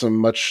has some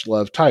much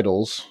loved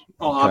titles.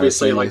 Well,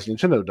 obviously, like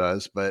Nintendo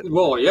does, but here's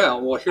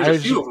a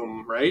few of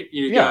them, right?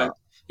 You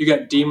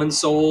got Demon's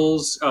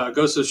Souls,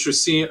 Ghost of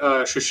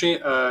Tsushima,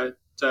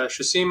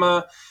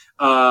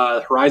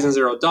 Horizon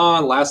Zero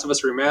Dawn, Last of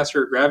Us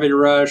Remastered, Gravity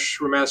Rush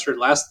Remastered,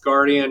 Last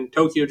Guardian,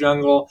 Tokyo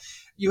Jungle.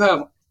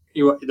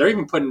 They're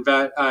even putting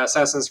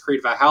Assassin's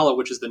Creed Valhalla,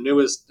 which is the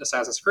newest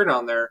Assassin's Creed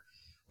on there.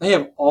 They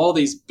have all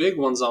these big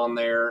ones on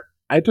there.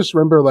 I just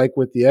remember, like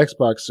with the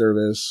Xbox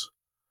service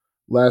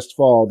last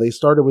fall, they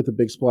started with a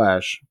big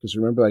splash. Because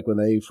remember, like when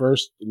they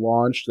first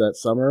launched that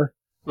summer,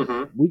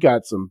 we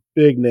got some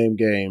big name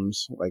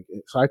games. Like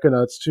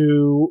Psychonauts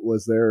 2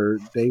 was their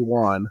day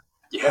one.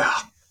 Yeah.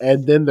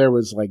 And then there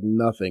was like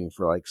nothing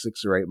for like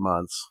 6 or 8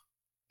 months.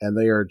 And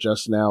they are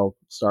just now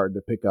starting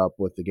to pick up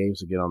with the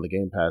games again on the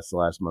Game Pass the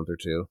last month or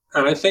two.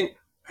 And I think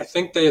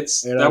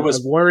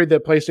I'm worried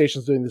that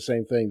PlayStation's doing the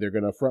same thing. They're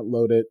going to front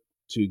load it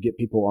to get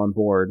people on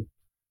board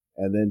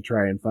and then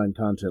try and find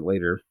content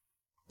later.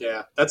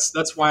 Yeah,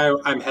 that's why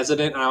I'm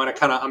hesitant. And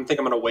I'm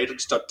going to wait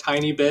just a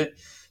tiny bit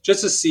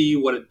just to see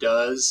what it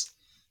does.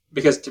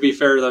 Because to be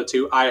fair though,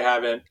 too, I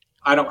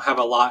don't have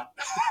a lot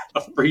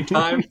of free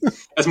time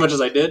as much as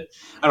I did.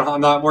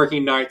 I'm not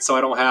working nights,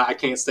 so I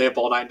can't stay up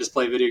all night and just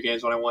play video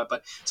games when I want.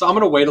 So I'm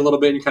going to wait a little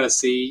bit and kind of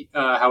see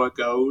how it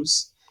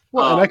goes.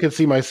 Well, and I could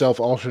see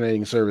myself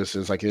alternating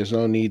services. Like, there's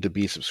no need to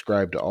be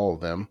subscribed to all of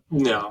them.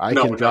 No, I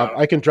can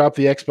drop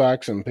the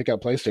Xbox and pick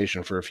up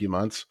PlayStation for a few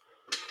months.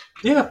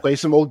 Yeah, play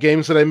some old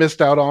games that I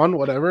missed out on,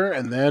 whatever,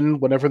 and then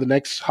whenever the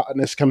next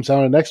hotness comes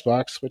out on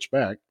Xbox, switch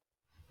back.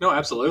 No,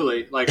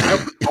 absolutely. Like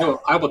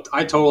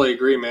I totally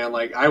agree, man.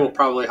 Like I will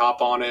probably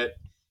hop on it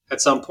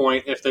at some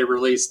point if they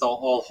release the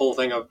whole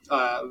thing of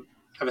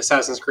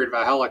Assassin's Creed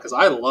Valhalla, because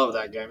I love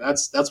that game.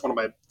 That's one of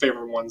my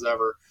favorite ones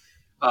ever.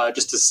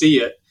 Just to see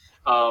it.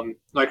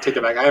 I take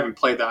it back. I haven't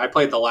played that. I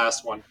played the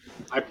last one.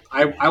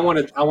 I want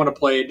to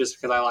play it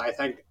just because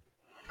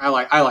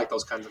I like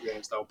those kinds of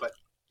games though. But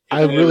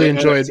I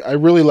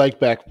really liked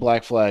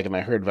Black Flag, and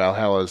I heard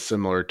Valhalla is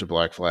similar to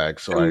Black Flag.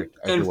 So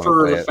and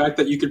for the fact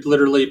that you could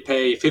literally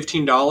pay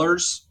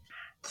 $15,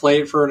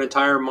 play it for an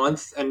entire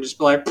month, and just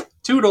be like,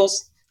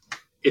 toodles.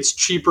 It's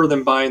cheaper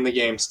than buying the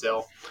game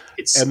still.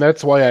 And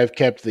that's why I've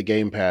kept the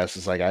Game Pass.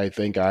 Is like I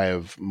think I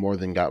have more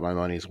than got my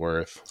money's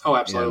worth. Oh,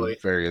 absolutely. In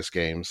various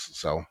games.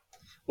 So.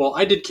 Well,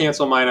 I did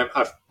cancel mine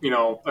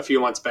a few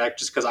months back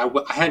just because I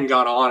hadn't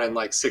gone on in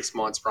like 6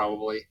 months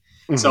probably.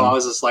 Mm-hmm. So I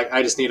was just like,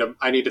 I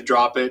need to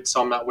drop it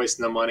so I'm not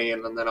wasting the money,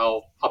 and then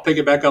I'll pick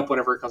it back up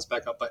whenever it comes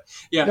back up. But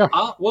yeah.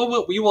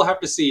 We will have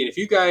to see. And if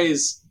you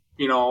guys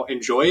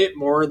enjoy it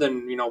more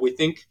than we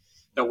think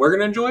that we're going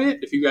to enjoy it.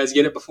 If you guys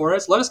get it before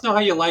us, let us know how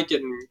you like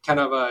it and kind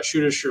of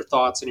shoot us your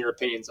thoughts and your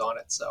opinions on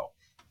it. So,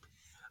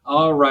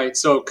 all right.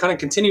 So, kind of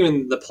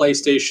continuing the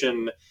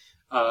PlayStation,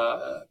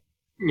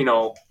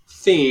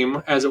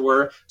 theme, as it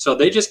were. So,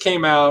 they just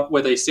came out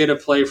with a state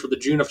of play for the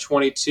June of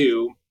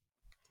 22,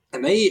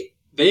 and they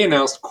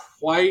announced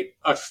quite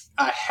a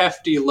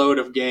hefty load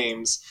of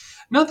games.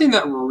 Nothing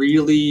that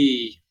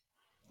really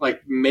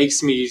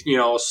makes me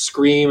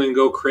scream and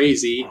go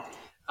crazy.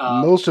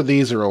 Most of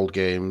these are old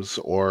games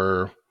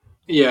or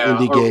Yeah,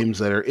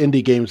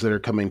 indie games that are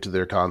coming to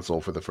their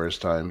console for the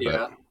first time. yeah.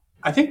 But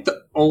I think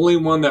the only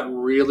thing that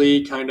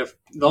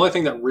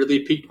really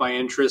piqued my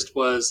interest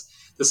was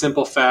the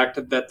simple fact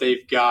that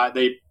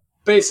they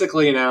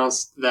basically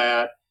announced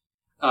that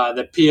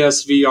the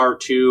PSVR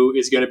 2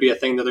 is going to be a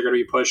thing that they're going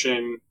to be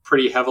pushing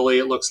pretty heavily.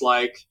 It looks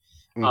like.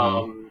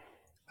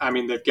 I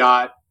mean, it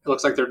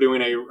looks like they're doing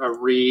they're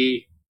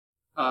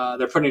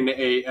putting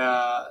a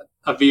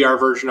VR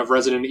version of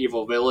Resident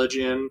Evil Village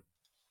in,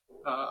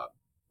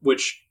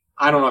 which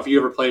I don't know if you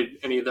ever played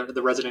any of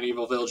the Resident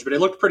Evil Village, but it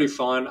looked pretty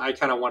fun. I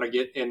kind of want to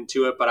get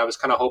into it, but I was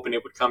kind of hoping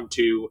it would come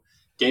to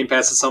Game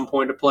Pass at some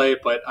point to play,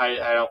 but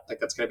I don't think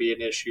that's going to be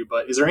an issue.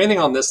 But is there anything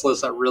on this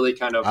list that really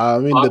kind of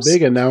the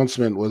big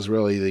announcement was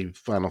really the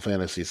Final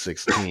Fantasy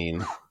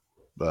 16,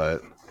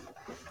 but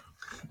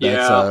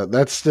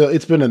that's still,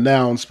 it's been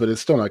announced, but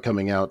it's still not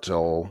coming out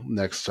till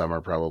next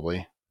summer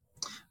probably.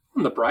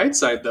 On the bright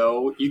side,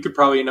 though, you could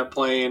probably end up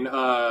playing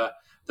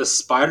the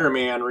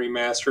Spider-Man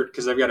remastered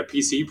because they've got a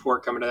PC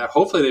port coming to that.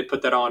 Hopefully, they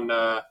put that on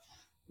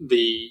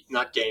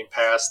not Game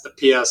Pass, the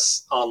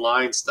PS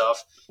Online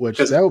stuff. Which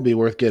that would be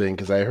worth getting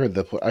because I heard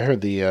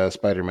the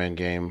Spider-Man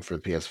game for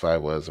the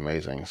PS5 was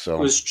amazing. So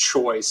it was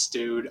choice,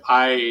 dude.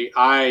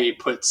 I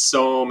put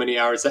so many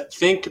hours.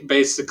 Think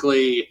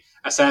basically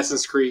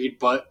Assassin's Creed,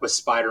 but with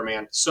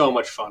Spider-Man. So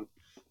much fun.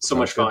 So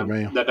much fun.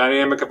 The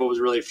dynamic of it was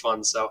really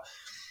fun. So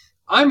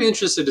I'm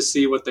interested to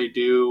see what they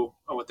do,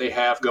 what they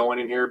have going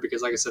in here,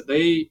 because like I said,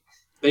 they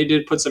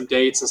did put some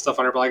dates and stuff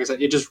on it, but like I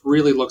said, it just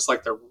really looks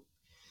like they're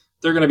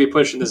going to be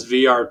pushing this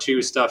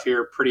VR2 stuff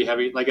here pretty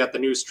heavy. They got the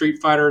new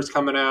Street Fighters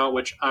coming out,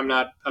 which I'm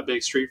not a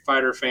big Street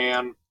Fighter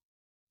fan.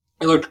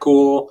 It looked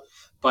cool,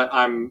 but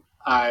I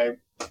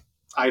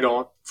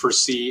don't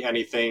foresee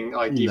anything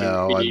like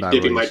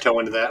dipping my toe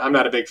into that. I'm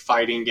not a big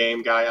fighting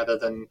game guy other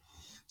than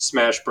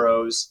Smash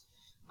Bros.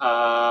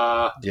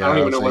 I don't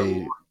even know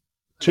what...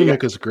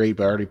 Tunic is great,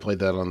 but I already played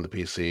that on the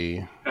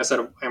PC. I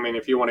mean,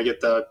 if you want to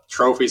get the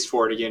trophies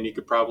for it again, you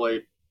could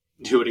probably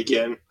do it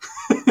again.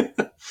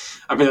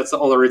 I mean, that's the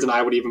only reason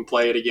I would even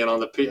play it again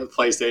on the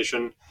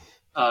PlayStation,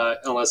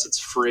 unless it's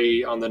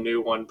free on the new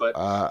one. But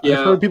I've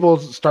heard people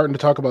starting to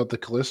talk about the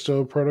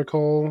Callisto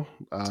Protocol.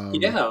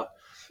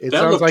 It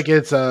sounds like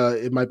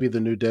it might be the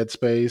new Dead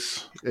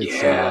Space.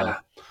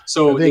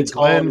 So I think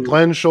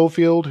Glenn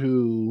Schofield,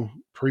 who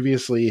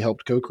previously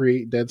helped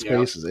co-create Dead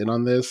Space, is in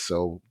on this,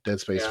 so Dead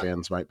Space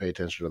fans might pay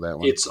attention to that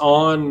one. It's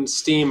on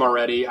Steam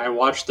already. I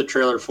watched the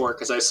trailer for it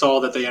because I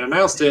saw that they had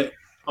announced it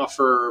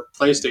for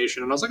PlayStation,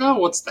 and I was like, oh,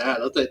 what's that?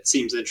 That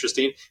seems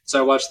interesting. So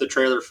I watched the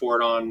trailer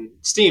for it on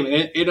Steam,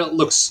 and it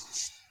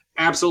looks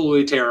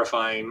absolutely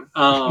terrifying.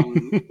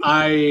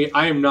 I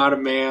am not a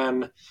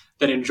man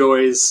that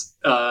enjoys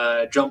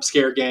jump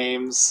scare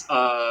games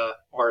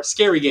or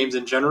scary games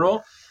in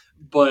general,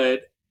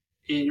 but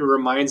it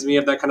reminds me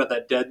of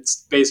that Dead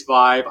Space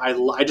vibe.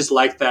 I just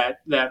like that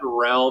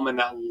realm and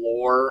that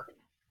lore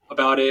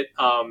about it.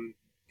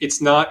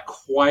 It's not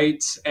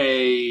quite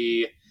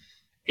a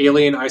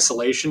Alien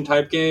Isolation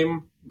type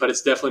game, but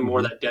it's definitely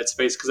more that Dead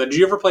Space. Because did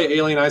you ever play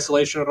Alien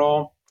Isolation at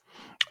all?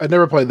 I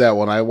never played that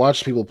one. I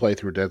watched people play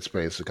through Dead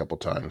Space a couple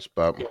times,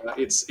 but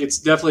it's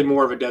definitely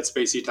more of a Dead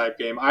Spacey type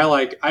game.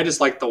 I just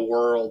like the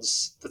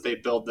worlds that they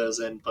build those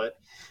in. But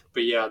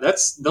yeah,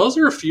 those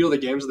are a few of the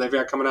games that they've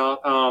got coming out.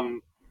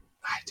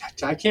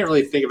 I can't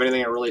really think of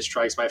anything that really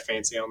strikes my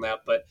fancy on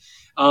that, but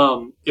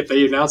if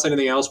they announce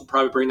anything else, we'll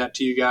probably bring that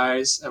to you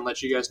guys and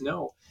let you guys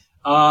know.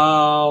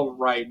 All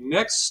right,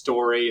 next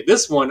story.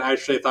 This one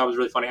actually I thought was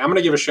really funny. I'm going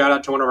to give a shout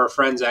out to one of our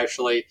friends,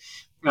 actually.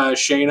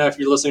 Shayna, if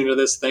you're listening to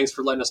this, thanks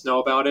for letting us know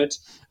about it.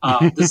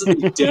 This is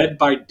the Dead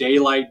by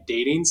Daylight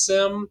dating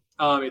sim.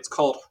 It's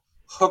called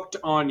Hooked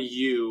on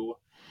You,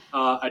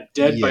 a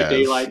Dead by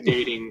Daylight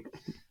dating.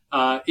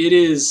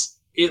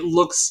 It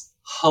looks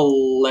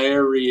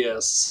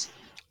hilarious.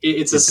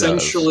 It's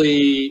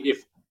essentially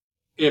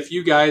if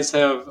you guys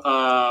have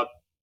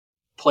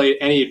played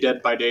any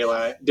Dead by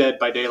Daylight,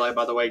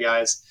 by the way,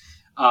 guys,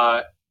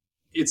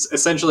 it's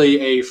essentially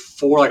a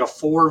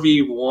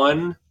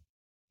 4v1.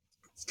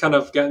 It's kind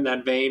of got in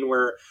that vein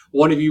where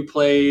one of you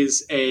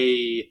plays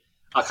a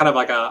kind of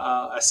like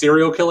a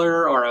serial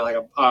killer or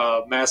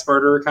a mass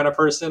murderer kind of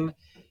person,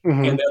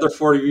 and the other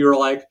 4 of you are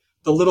like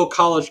the little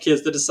college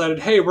kids that decided,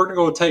 hey, we're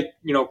gonna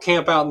go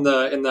camp out in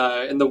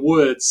the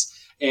woods,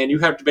 and you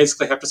have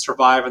to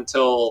survive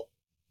until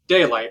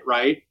daylight,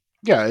 right?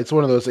 Yeah, it's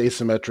one of those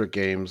asymmetric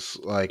games.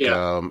 Like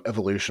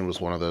Evolution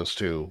was one of those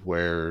too,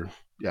 where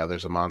Yeah,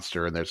 there's a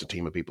monster and there's a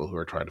team of people who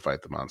are trying to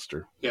fight the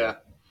monster. Yeah.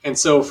 And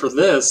so for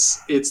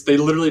this, they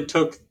literally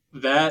took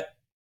that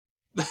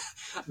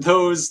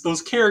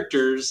those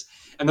characters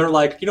and they're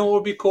like, you know what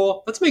would be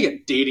cool? Let's make a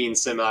dating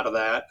sim out of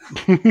that.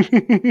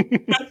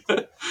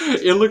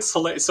 It looks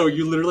hilarious. So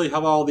you literally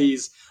have all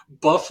these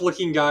buff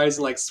looking guys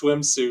in like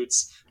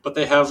swimsuits, but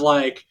they have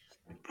like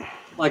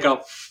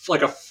a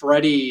like a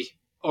Freddy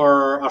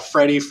or a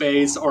Freddy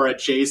face or a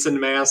Jason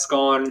mask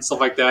on and stuff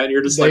like that. And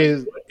you're just like,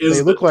 what is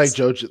they look this? like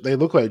JoJo. They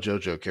look like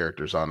JoJo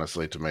characters,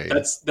 honestly, to me.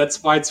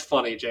 That's why it's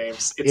funny,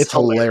 James. It's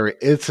hilarious.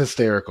 It's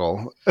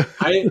hysterical.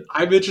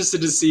 I'm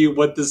interested to see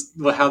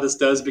how this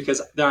does,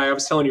 because I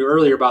was telling you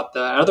earlier about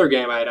the other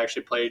game I had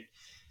actually played,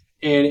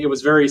 and it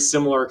was very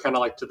similar, kind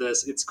of like to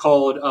this. It's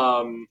called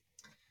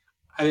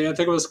I think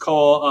it was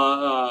called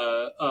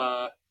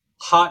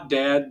Hot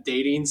Dad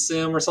Dating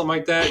Sim or something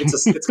like that.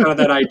 It's kind of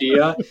that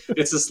idea.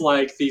 It's just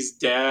like these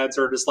dads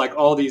are just like,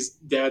 all these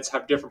dads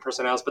have different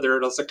personalities, but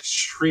they're just like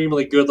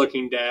extremely good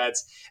looking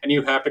dads, and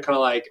you have to kind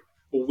of like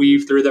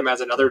weave through them as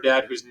another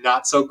dad who's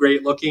not so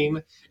great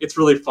looking. It's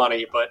really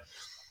funny, but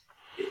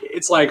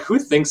it's like, who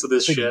thinks of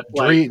this shit?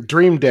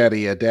 Dream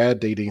Daddy, a dad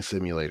dating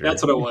simulator.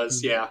 That's what it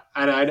was, yeah.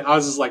 And I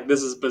was just like,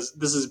 this is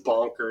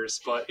bonkers,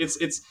 but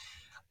it's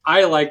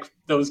I like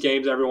those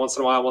games every once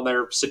in a while when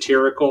they're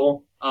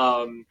satirical.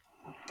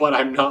 But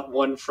I'm not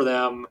one for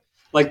them.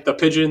 Like the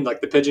pigeon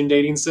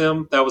dating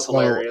sim, that was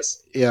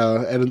hilarious. Well,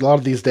 yeah, and a lot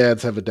of these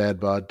dads have a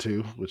dad bod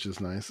too, which is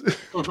nice.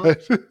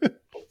 Mm-hmm.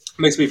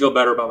 Makes me feel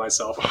better about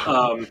myself.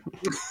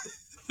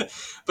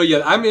 But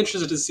yeah, I'm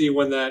interested to see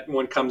when that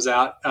one comes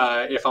out,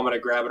 if I'm going to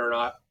grab it or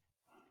not.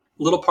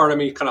 A little part of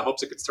me kind of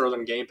hopes it gets thrown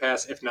on Game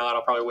Pass. If not,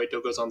 I'll probably wait till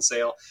it goes on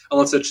sale,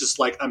 unless it's just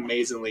like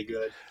amazingly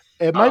good.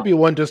 It might be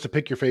one just to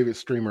pick your favorite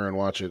streamer and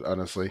watch it,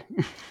 honestly.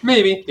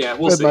 Maybe, yeah,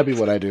 we'll see. That might be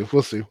what I do.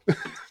 We'll see.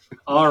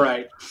 All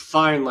right,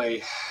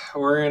 finally,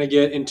 we're going to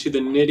get into the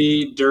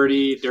nitty,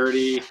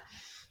 dirty,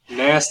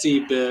 nasty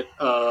bit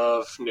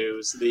of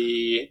news.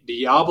 The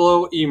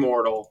Diablo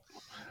Immortal.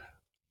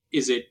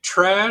 Is it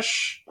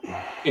trash?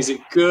 Is it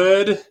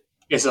good?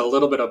 Is it a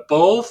little bit of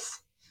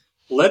both?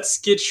 Let's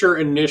get your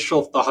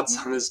initial thoughts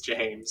on this,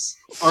 James.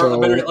 Or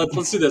better,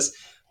 let's do this.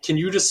 Can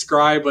you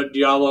describe what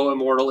Diablo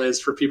Immortal is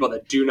for people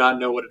that do not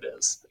know what it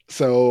is?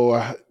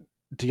 So,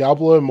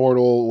 Diablo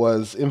Immortal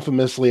was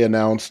infamously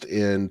announced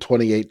in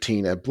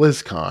 2018 at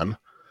BlizzCon.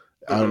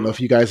 I don't know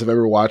if you guys have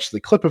ever watched the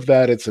clip of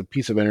that. It's a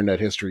piece of internet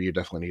history. You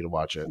definitely need to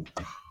watch it.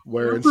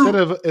 Where instead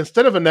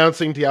of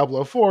announcing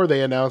Diablo 4,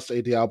 they announced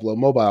a Diablo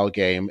mobile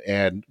game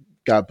and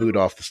got booed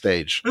off the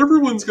stage.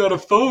 Everyone's got a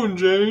phone,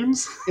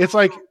 James. It's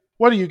like,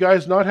 what, do you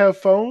guys not have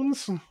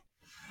phones?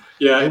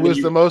 Yeah, it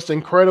was the most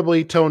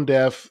incredibly tone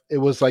deaf. It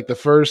was like the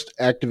first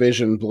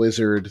Activision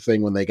Blizzard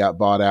thing when they got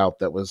bought out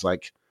that was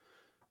like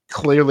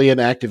clearly an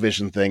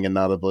Activision thing and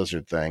not a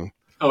Blizzard thing.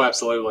 Oh,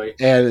 absolutely.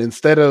 And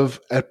instead of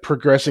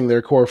progressing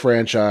their core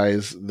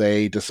franchise,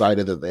 they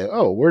decided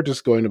that we're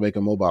just going to make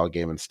a mobile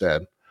game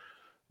instead.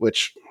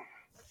 Which,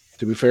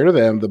 to be fair to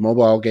them, the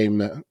mobile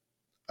game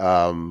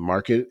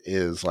market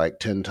is like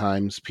 10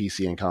 times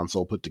PC and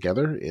console put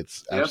together.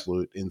 It's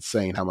absolute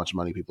insane how much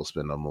money people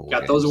spend on mobile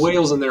games. Got those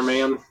whales in there,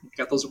 man.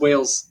 Got those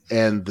whales.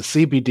 And the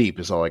CB deep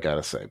is all I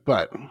gotta say.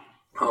 But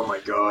oh my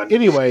god.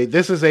 Anyway,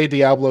 this is a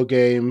Diablo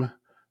game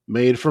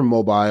made for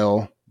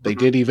mobile. They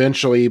did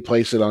eventually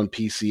place it on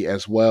PC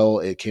as well.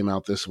 It came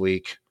out this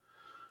week.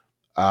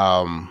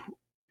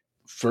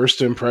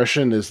 First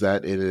impression is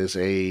that it is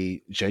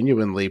a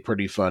genuinely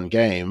pretty fun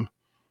game,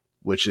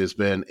 which has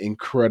been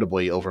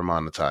incredibly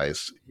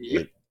over-monetized.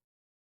 Yep.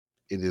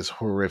 It is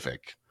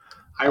horrific.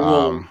 I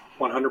will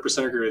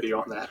 100% agree with you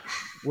on that.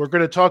 We're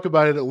going to talk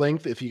about it at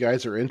length if you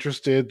guys are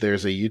interested.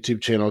 There's a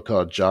YouTube channel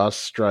called Joss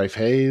Strife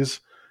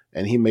Hayes,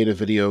 and he made a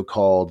video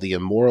called The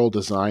Immoral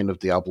Design of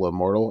Diablo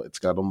Immortal. It's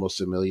got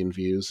almost 1 million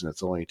views, and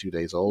it's only 2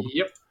 days old.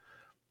 Yep.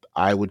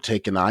 I would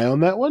take an eye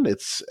on that one.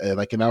 It's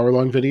like an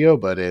hour-long video,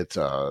 but it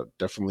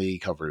definitely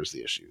covers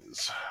the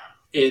issues.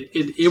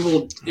 It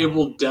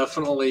will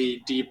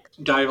definitely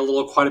dive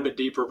quite a bit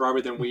deeper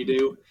probably than we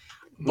do.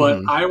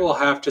 But I will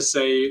have to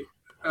say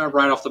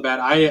right off the bat,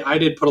 I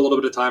did put a little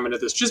bit of time into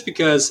this just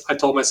because I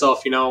told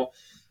myself,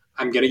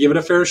 I'm going to give it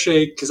a fair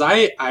shake, because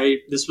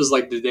this was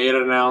like the day it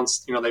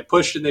announced, they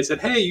pushed it and they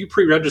said, hey, you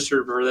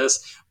pre-registered for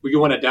this. Would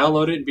you want to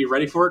download it and be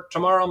ready for it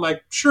tomorrow? I'm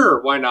like,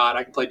 sure, why not?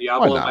 I can play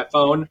Diablo on my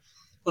phone.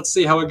 Let's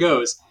see how it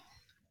goes.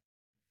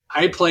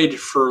 I played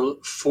for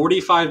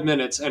 45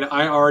 minutes and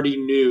I already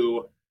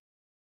knew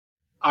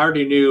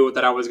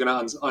that I was going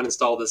to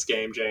uninstall this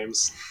game,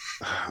 James.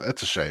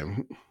 That's a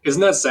shame.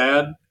 Isn't that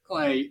sad?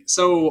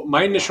 So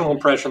my initial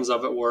impressions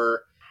of it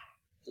were,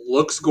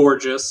 looks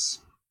gorgeous,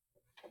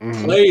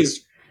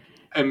 plays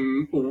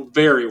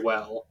very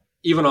well,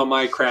 even on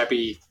my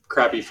crappy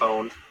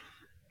phone.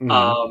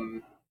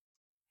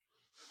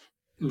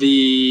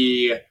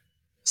 The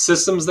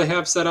systems they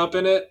have set up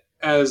in it,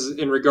 as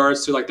in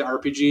regards to like the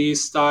RPG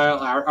style,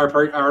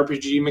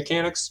 RPG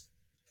mechanics,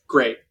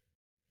 great.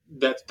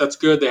 That's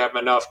good. They have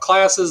enough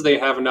classes. They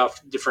have enough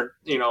different,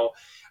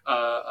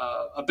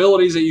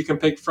 abilities that you can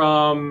pick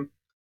from.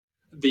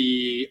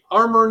 The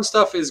armor and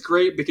stuff is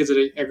great because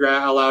it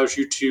allows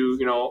you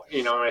to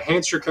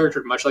enhance your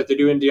character much like they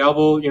do in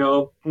Diablo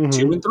 2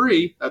 and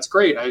 3. That's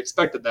great. I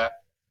expected that.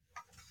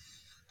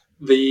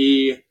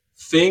 The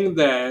thing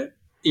that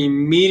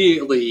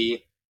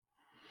immediately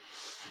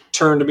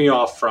turned me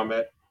off from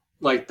it,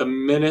 like the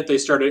minute they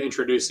started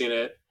introducing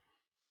it,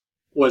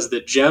 was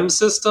the gem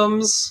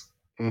systems,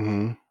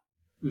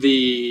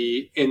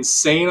 the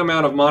insane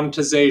amount of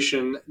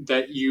monetization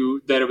that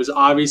it was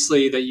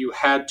obviously that you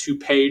had to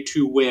pay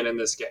to win in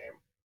this game.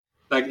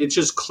 Like, it's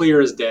just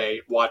clear as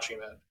day watching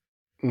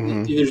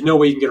it. There's no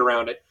way you can get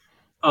around it.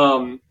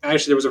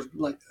 Actually, there was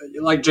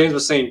like James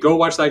was saying, go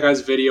watch that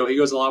guy's video. He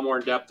goes a lot more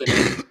in depth in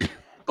it.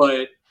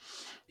 But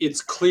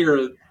it's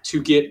clear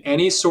to get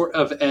any sort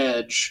of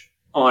edge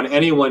on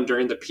anyone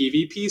during the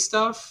PvP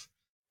stuff,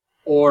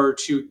 or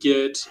to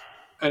get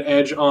an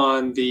edge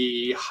on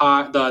the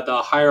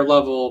higher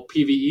level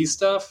PvE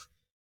stuff,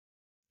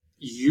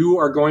 you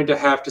are going to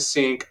have to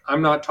sink.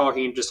 I'm not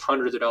talking just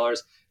hundreds of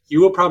dollars.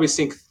 You will probably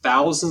sink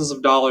thousands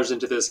of dollars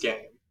into this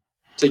game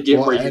to get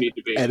where you need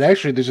to be. And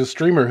actually, there's a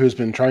streamer who's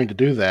been trying to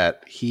do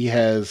that. He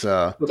has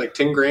with like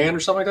 10 grand or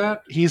something like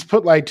that. He's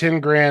put like 10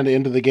 grand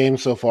into the game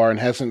so far and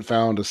hasn't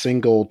found a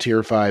single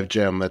tier 5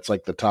 gem that's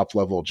like the top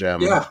level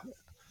gem. Yeah.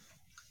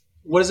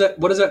 What does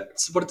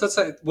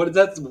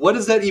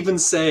that even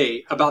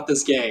say about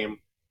this game?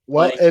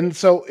 Well, and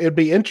so it'd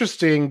be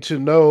interesting to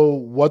know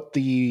what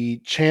the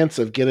chance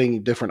of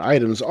getting different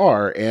items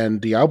are. And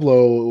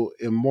Diablo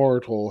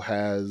Immortal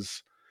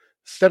has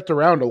stepped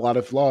around a lot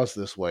of laws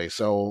this way.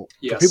 So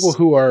for people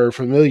who are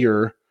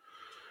familiar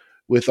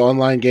with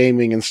online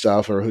gaming and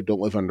stuff, or who don't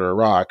live under a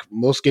rock,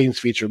 most games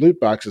feature loot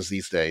boxes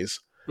these days.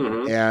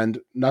 And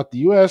not the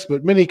US,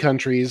 but many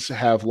countries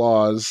have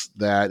laws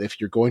that if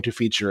you're going to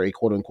feature a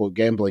quote unquote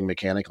gambling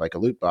mechanic like a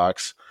loot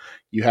box,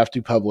 you have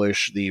to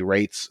publish the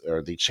rates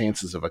or the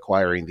chances of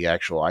acquiring the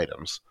actual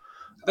items.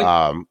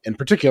 In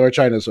particular,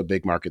 China is a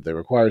big market that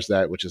requires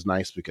that, which is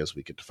nice because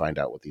we get to find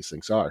out what these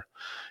things are.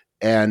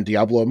 And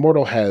Diablo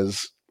Immortal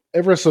has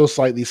ever so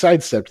slightly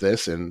sidestepped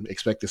this and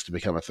expect this to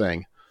become a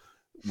thing,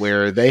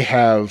 where they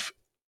have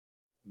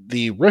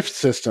the Rift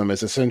system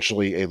is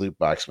essentially a loot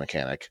box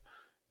mechanic.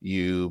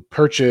 You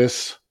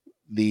purchase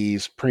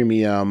these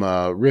premium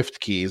Rift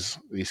keys,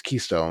 these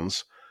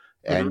keystones,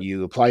 and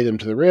you apply them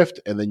to the Rift,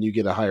 and then you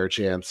get a higher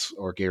chance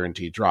or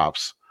guaranteed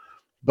drops.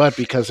 But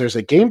because there's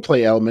a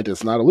gameplay element,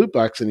 it's not a loot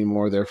box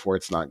anymore, therefore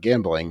it's not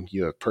gambling.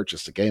 You have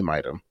purchased a game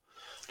item.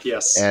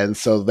 Yes. And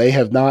so they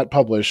have not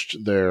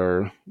published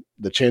the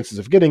chances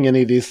of getting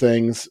any of these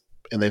things,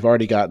 and they've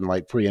already gotten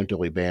like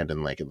preemptively banned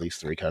in like at least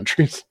 3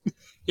 countries.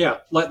 Yeah,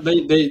 like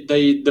they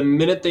the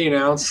minute they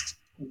announced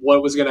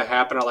what was going to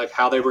happen, or like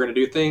how they were going to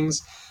do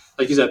things,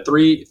 like you said,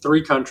 three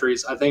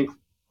countries. I think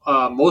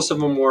most of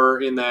them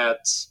were in that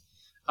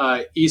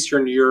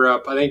Eastern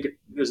Europe. I think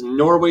there's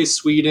Norway,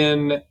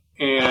 Sweden,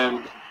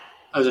 and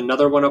there's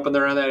another one up in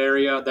there in that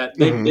area that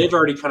they've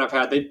already kind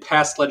of they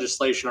passed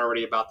legislation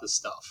already about this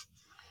stuff.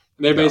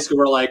 And they basically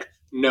were like,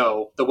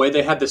 no, the way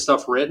they had this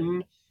stuff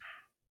written,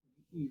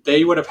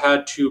 they would have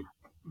had to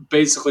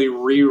basically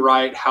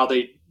rewrite how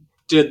they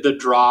did the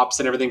drops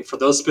and everything for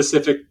those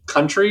specific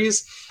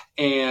countries.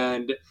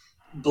 And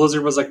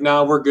Blizzard was like,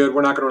 no, we're good.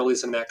 We're not going to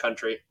release in that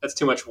country. That's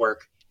too much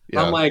work.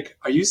 Yeah. I'm like,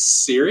 are you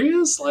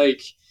serious?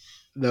 Like,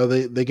 no,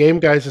 the game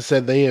guys have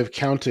said they have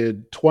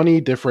counted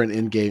 22 different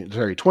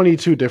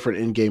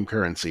in-game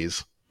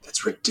currencies.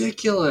 That's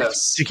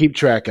ridiculous. To keep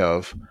track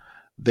of.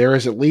 There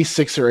is at least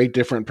 6 or 8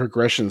 different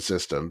progression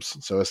systems.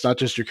 So it's not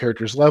just your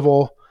character's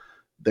level.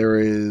 There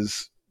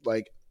is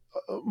like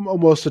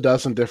almost a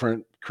dozen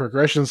different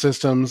progression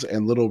systems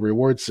and little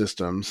reward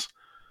systems.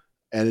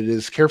 And it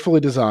is carefully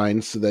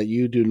designed so that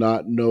you do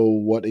not know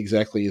what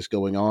exactly is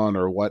going on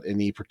or what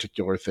any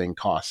particular thing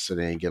costs at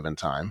any given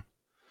time.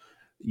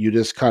 You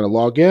just kind of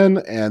log in,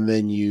 and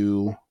then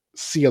you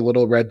see a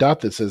little red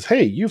dot that says,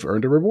 hey, you've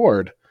earned a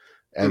reward.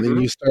 And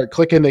then you start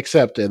clicking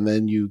accept, and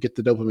then you get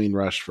the dopamine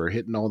rush for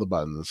hitting all the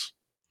buttons.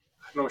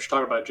 I don't know what you're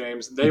talking about,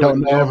 James. They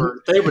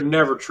would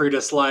never treat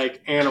us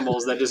like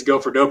animals that just go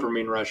for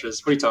dopamine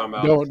rushes. What are you talking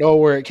about? You don't know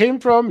where it came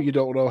from. You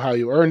don't know how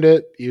you earned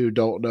it. You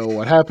don't know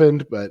what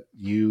happened, but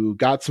you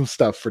got some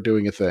stuff for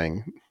doing a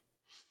thing.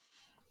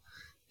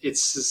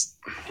 It's just,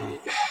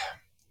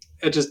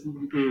 it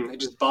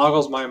just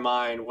boggles my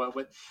mind. What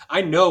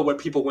I know what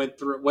people went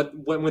through, what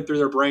went through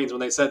their brains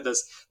when they said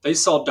this. They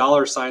saw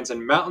dollar signs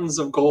and mountains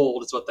of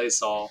gold is what they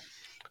saw,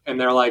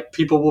 and they're like,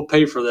 people will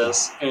pay for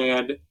this,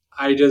 and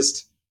I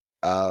just.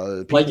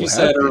 Like you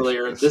said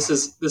earlier, this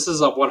is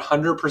a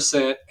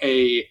 100%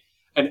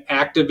 an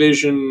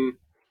Activision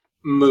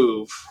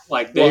move.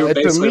 Like they were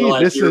basically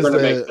like, you're going to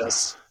make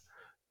this.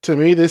 To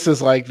me, this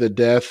is like the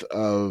death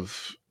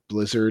of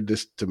Blizzard.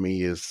 This to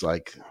me is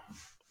like,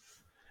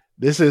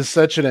 this is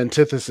such an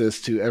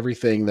antithesis to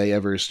everything they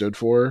ever stood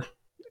for.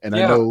 And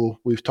I know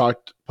we've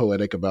talked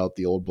poetic about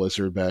the old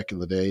Blizzard back in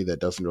the day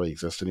that doesn't really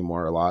exist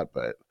anymore a lot,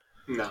 but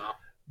no.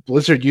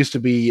 Blizzard used to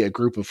be a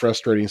group of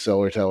frustrating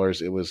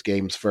storytellers. It was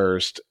games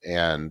first,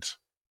 and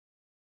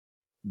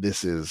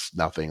this is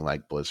nothing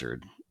like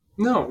Blizzard.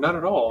 No, not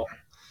at all.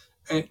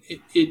 And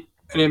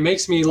it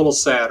makes me a little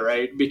sad,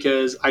 right?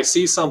 Because I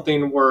see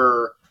something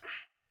where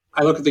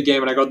I look at the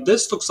game and I go,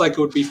 "This looks like it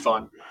would be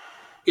fun."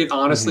 It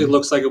honestly Mm-hmm.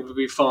 looks like it would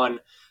be fun.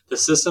 The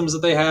systems that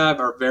they have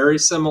are very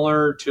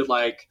similar to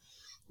like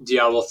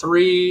Diablo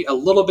 3, a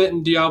little bit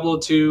in Diablo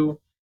 2,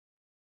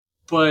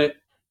 but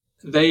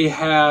they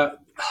have,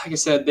 like I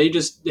said,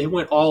 they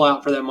went all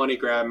out for that money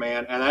grab,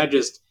 man, and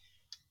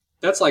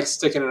that's like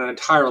sticking an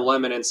entire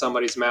lemon in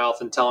somebody's mouth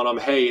and telling them,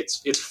 "Hey,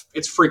 it's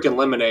freaking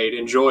lemonade.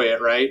 Enjoy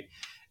it." Right?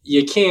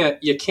 You can't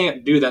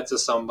do that to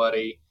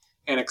somebody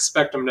and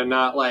expect them to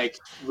not like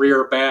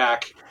rear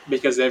back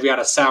because they've got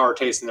a sour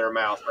taste in their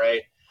mouth,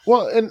 right?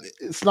 Well, and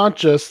it's not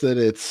just that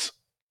it's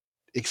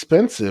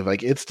expensive,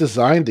 like it's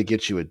designed to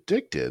get you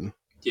addicted.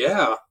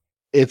 Yeah.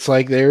 It's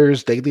like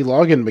there's daily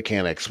login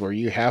mechanics where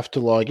you have to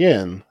log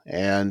in,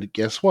 and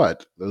guess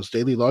what? Those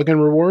daily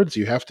login rewards,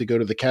 you have to go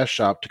to the cash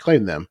shop to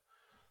claim them.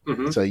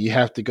 Hmm. So you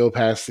have to go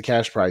past the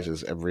cash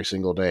prizes every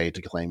single day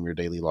to claim your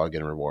daily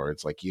login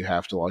rewards. Like you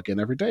have to log in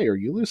every day or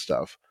you lose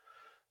stuff.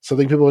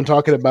 Something people have been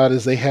talking about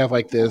is they have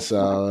like this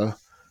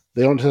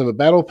they don't have a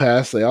battle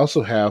pass, they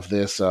also have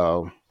this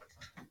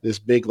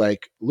big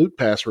like loot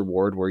pass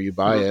reward where you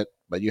buy Hmm. it,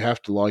 but you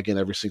have to log in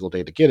every single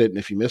day to get it, and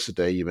if you miss a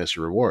day, you miss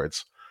your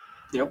rewards.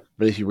 Yep.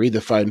 But if you read the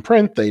fine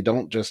print, they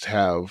don't just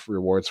have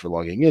rewards for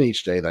logging in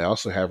each day, they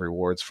also have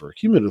rewards for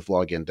cumulative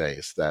login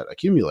days that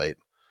accumulate.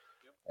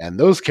 And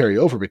those carry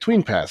over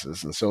between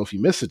passes. And so if you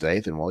miss a day,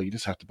 then well, you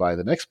just have to buy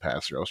the next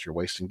pass or else you're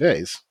wasting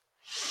days.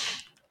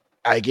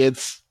 I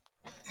it's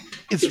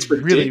It's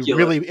really,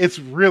 ridiculous.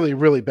 really,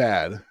 really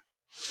bad.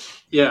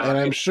 Yeah. And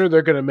I'm sure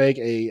they're going to make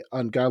a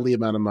ungodly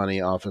amount of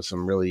money off of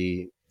some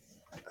really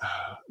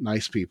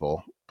nice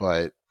people.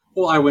 But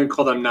Well, I wouldn't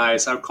call them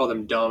nice. I would call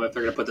them dumb if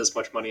they're going to put this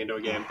much money into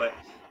a game. But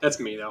that's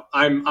me, though.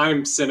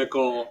 I'm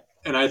cynical,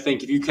 and I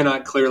think if you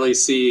cannot clearly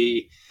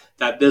see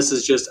that this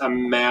is just a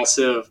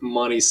massive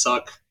money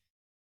suck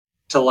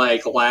to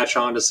like latch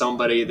on to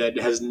somebody that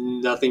has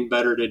nothing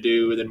better to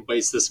do than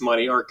waste this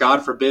money, or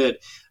God forbid,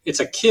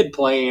 it's a kid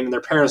playing and their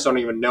parents don't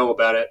even know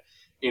about it,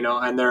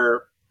 and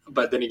they're.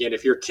 But then again,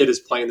 if your kid is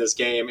playing this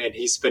game and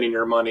he's spending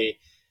your money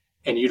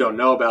and you don't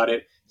know about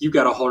it, you've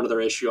got a whole other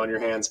issue on your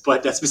hands.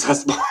 But that's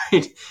besides the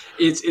point.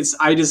 It's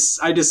I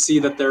just see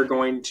that they're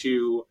going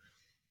to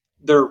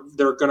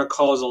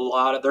cause a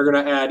lot of, they're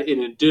going to add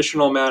an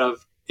additional amount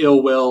of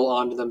ill will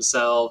onto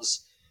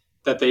themselves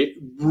that they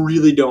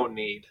really don't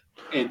need,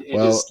 and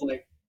well, just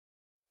like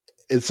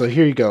and so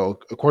here you go.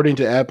 According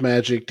to App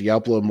Magic,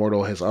 Diablo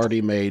Immortal has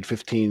already made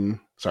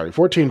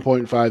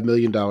 $14.5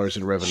 million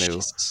in revenue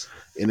Jesus.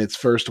 in its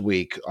first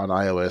week on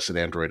iOS and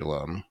Android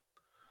alone.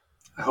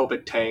 I hope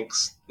it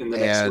tanks in the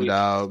next And week.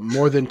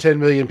 more than 10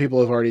 million people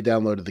have already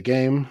downloaded the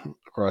game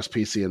across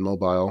PC and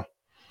mobile,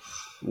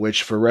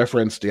 which, for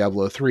reference,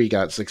 Diablo 3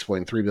 got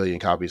 6.3 billion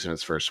copies in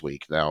its first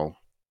week. Now,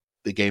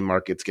 the game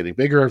market's getting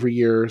bigger every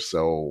year,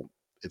 so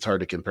it's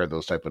hard to compare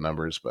those type of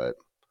numbers, but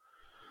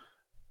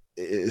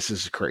this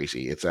is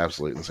crazy. It's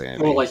absolute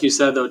insanity. Well, like you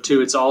said though,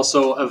 too, it's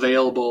also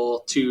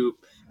available to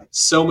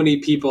so many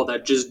people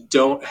that just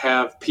don't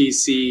have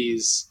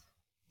PCs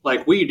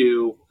like we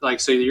do. Like,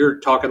 so you're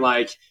talking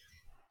like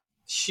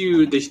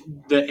huge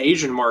the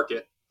Asian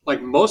market.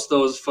 Like most of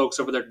those folks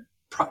over there,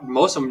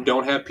 most of them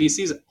don't have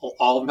PCs.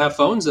 All of them have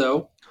phones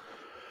though.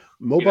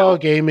 You Mobile know,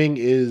 gaming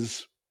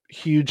is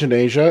huge in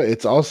Asia.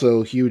 It's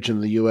also huge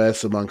in the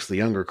US amongst the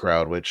younger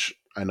crowd, which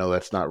I know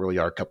that's not really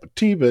our cup of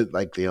tea, but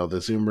like, the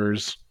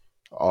Zoomers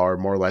are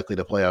more likely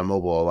to play on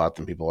mobile a lot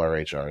than people our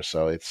age are.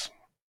 So it's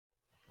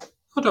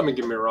don't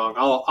get me wrong.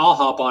 I'll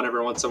hop on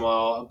every once in a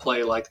while and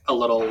play like a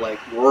little like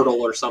Wordle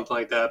or something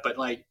like that. But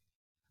like,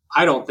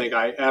 I don't think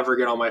I ever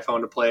get on my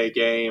phone to play a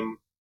game.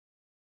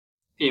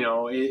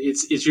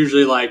 It's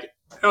usually like,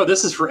 oh,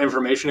 this is for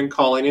information and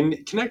calling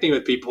and connecting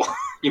with people.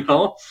 you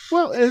know.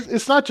 well,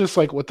 it's not just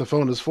like what the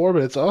phone is for,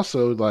 but it's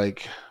also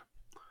like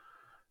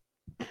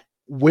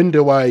when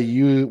do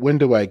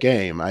I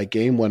game? I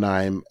game when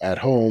I'm at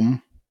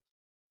home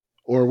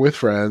or with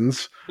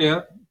friends,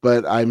 Yeah.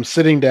 but I'm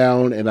sitting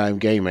down and I'm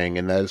gaming,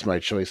 and that is my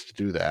choice to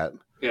do that.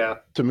 Yeah.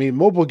 To me,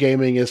 mobile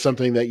gaming is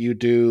something that you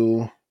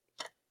do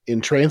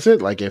in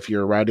transit, like if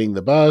you're riding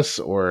the bus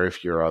or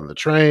if you're on the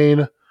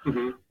train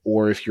Hmm.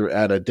 or if you're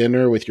at a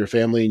dinner with your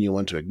family and you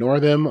want to ignore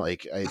them.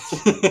 Like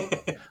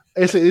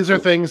these are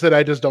things that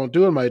I just don't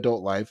do in my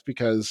adult life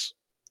because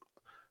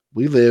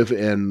we live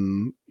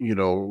in,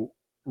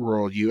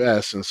 rural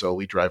US, and so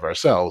we drive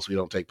ourselves. We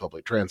don't take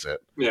public transit.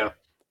 Yeah.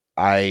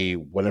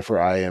 Whenever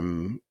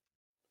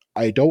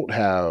I don't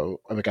have,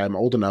 like, I'm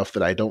old enough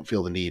that I don't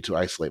feel the need to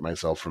isolate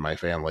myself from my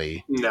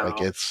family. Like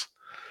No,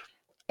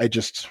 I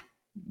just,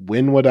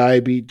 when would I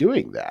be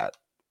doing that?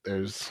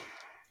 There's,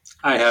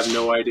 I have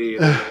no idea.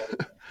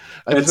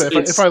 like I It's said, if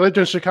it's I lived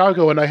in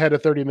Chicago and I had a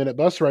 30-minute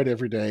bus ride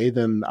every day,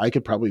 then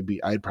I'd probably be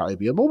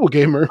a mobile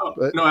gamer. oh,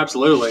 But no,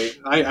 absolutely.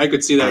 I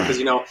could see that because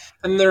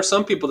and there are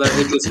some people that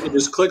it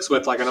just clicks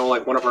with. Like I know,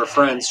 like one of our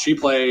friends, she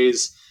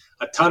plays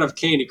a ton of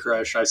Candy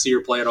Crush. I see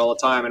her play it all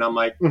the time, and I'm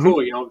like, Mhm.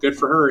 cool, good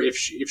for her. If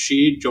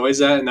she enjoys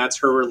that and that's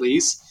her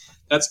release,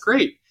 that's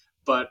great.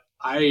 But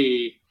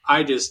I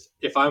just,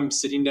 if I'm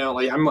sitting down,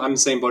 like I'm the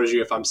same boat as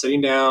you. If I'm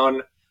sitting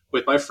down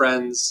with my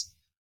friends,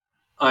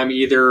 I'm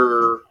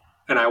either,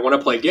 and I want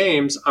to play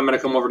games, I'm going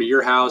to come over to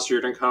your house,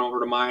 you're going to come over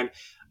to mine,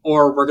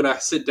 or we're going to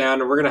sit down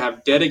and we're going to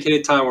have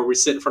dedicated time where we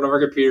sit in front of our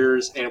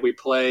computers and we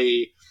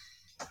play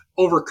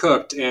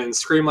Overcooked and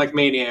Scream Like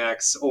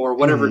Maniacs or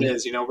whatever it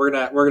is. We're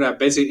gonna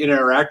basically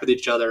interact with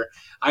each other.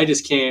 I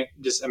just can't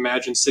just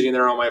imagine sitting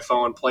there on my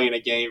phone playing a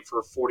game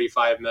for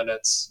 45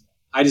 minutes.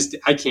 I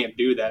can't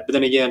do that. But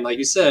then again, like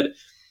you said,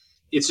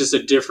 it's just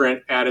a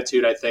different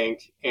attitude, I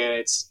think, and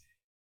it's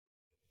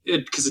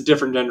because of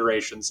different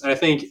generations. And I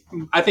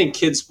think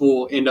kids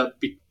will end up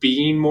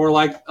being more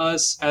like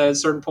us at a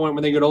certain point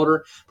when they get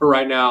older. But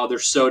right now, they're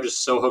so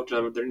hooked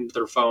into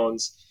their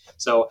phones.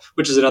 So,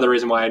 which is another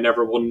reason why I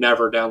will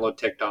never download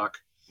TikTok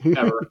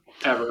ever,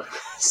 ever.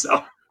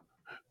 So,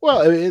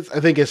 Well, I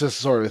think it's just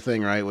sort of a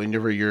thing, right?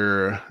 Whenever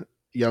you're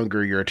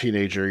younger, you're a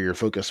teenager, you're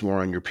focused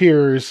more on your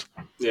peers.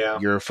 yeah,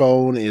 Your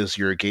phone is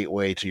your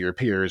gateway to your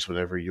peers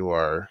whenever you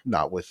are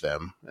not with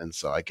them, and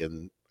so I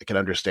can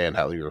understand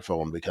how your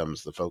phone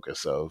becomes the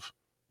focus of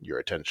your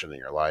attention in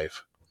your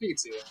life. you can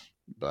see that.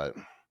 But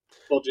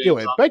Well, James,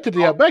 anyway, back to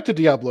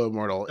Diablo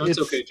Immortal. no, it's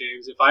okay,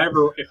 James. If I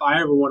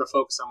ever want to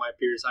focus on my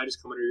peers, I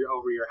just come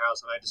over your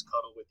house and I just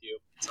cuddle with you.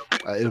 It's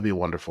okay. It'll be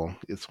wonderful.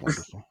 It's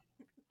wonderful.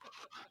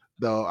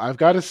 Though I've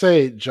got to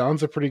say,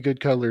 John's a pretty good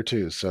cuddler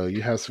too, so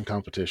you have some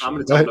competition.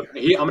 I'm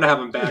gonna have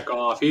him back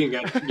off. He ain't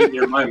got to get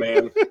near my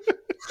man.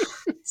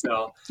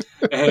 So,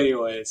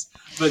 anyways,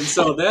 but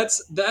so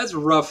that's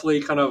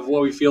roughly kind of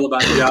what we feel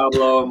about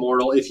Diablo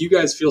Immortal. If you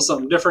guys feel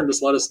something different,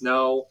 just let us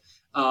know.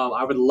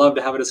 I would love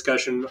to have a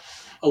discussion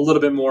a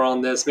little bit more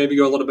on this. Maybe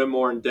go a little bit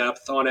more in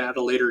depth on it at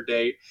a later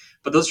date.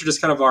 But those are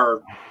just kind of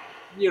our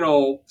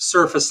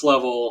surface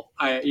level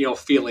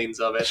feelings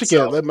of it.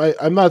 So.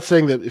 I'm not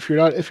saying that if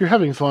you're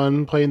having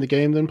fun playing the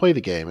game, then play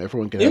the game.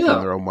 Everyone can have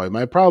fun their own way.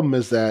 My problem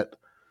is that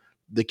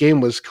the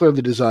game was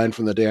clearly designed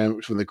from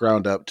the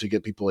ground up to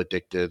get people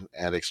addicted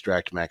and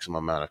extract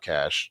maximum amount of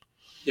cash.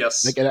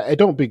 Yes. Like, I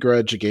don't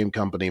begrudge a game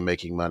company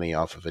making money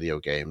off of video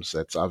games.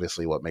 That's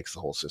obviously what makes the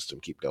whole system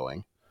keep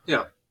going.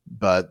 Yeah.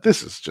 But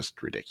this is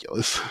just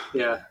ridiculous.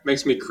 Yeah,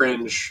 makes me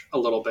cringe a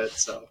little bit.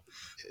 So,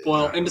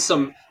 well, into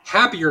some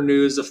happier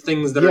news of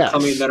things that are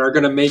coming that are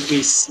going to make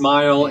me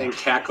smile and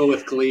cackle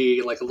with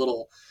glee like a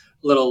little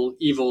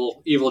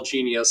evil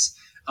genius.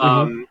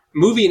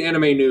 Movie and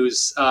anime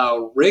news.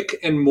 Rick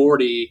and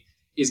Morty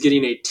is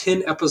getting a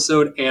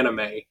 10-episode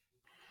anime.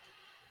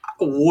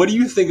 What do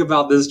you think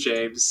about this,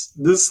 James?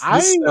 This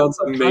sounds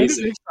amazing. I'm kind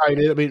of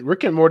excited. I mean,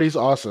 Rick and Morty's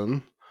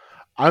awesome.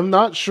 I'm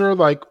not sure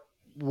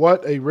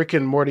what a Rick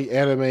and Morty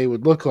anime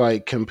would look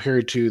like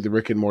compared to the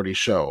Rick and Morty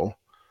show.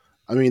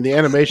 I mean, the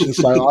animation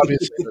style,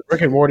 obviously,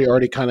 Rick and Morty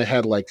already kind of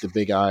had the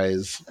big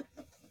eyes,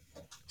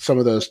 some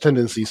of those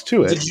tendencies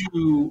to it.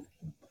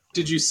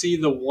 Did you see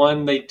the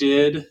one they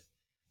did?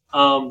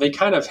 They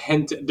kind of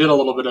did a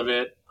little bit of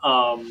it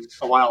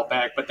a while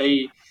back, but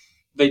they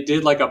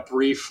did a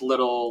brief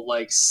little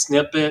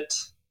snippet.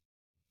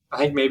 I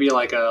think maybe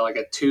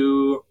a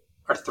 2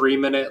 or 3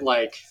 minute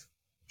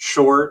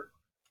short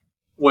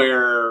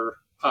where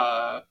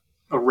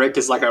Rick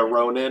is like a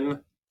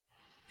Ronin.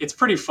 It's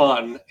pretty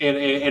fun,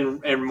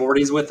 and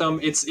Morty's with them.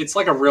 It's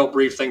like a real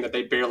brief thing that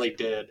they barely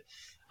did.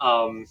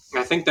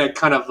 I think that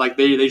kind of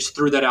they just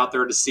threw that out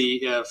there to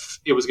see if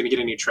it was going to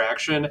get any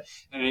traction,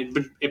 and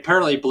it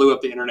apparently blew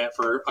up the internet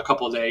for a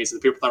couple of days.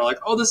 And people are like,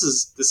 "Oh, this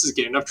is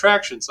getting enough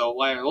traction, so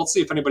let's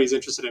see if anybody's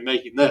interested in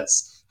making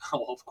this."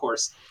 Oh, of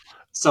course,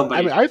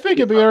 somebody. I mean, I think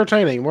it'd be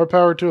entertaining. More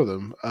power to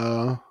them.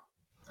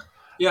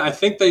 Yeah, I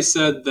think they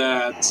said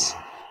that.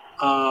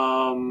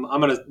 I'm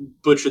going to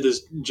butcher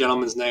this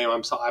gentleman's name.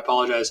 I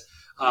apologize.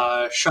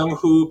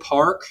 Shung-Hu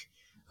Park.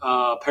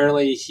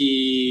 Apparently,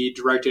 he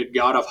directed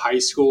God of High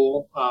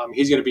School.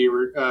 He's going to be.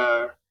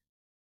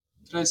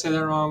 Did I say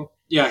that wrong?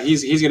 Yeah,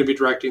 he's going to be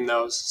directing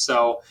those.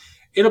 So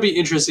it'll be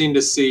interesting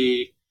to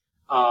see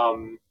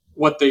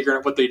what they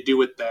do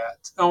with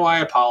that. Oh, I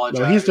apologize.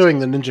 No, he's doing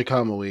the Ninja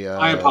Kamui.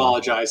 I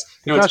apologize.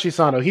 Takashi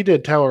Sano. He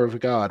did Tower of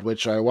God,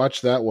 which I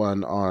watched that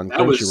one on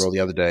Crunchyroll the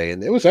other day,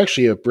 and it was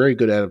actually a very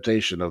good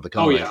adaptation of the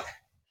comic. Oh yeah.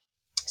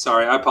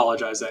 Sorry, I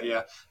apologize.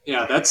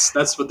 Yeah,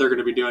 that's what they're going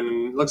to be doing.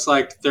 And it looks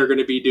like they're going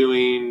to be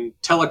doing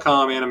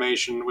telecom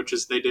animation, which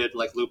is they did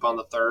Lupin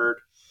the Third.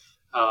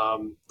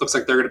 Looks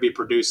like they're going to be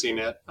producing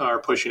it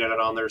or pushing it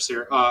on their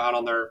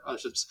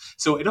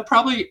so it'll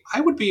probably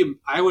I would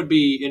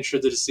be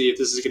interested to see if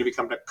this is going to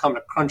come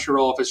to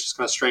Crunchyroll, if it's just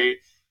going to straight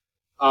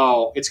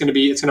it's going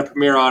to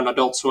premiere on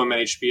Adult Swim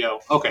and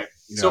HBO. Okay,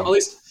 yeah. So at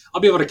least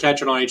I'll be able to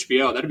catch it on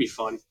HBO. That'd be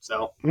fun.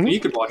 So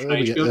you could watch it on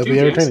HBO too.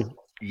 Entertaining.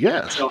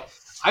 Yeah. So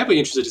I'd be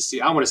interested to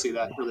see. I want to see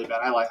that really bad.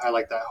 I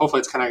like that. Hopefully,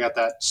 it's kind of got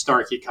that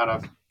snarky kind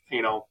of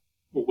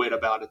wit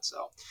about it.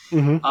 So,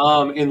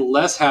 in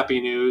less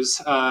happy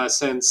news,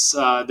 since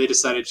they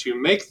decided to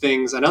make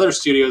things, another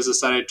studio has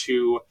decided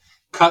to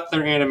cut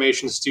their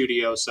animation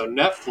studio. So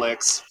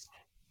Netflix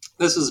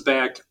This is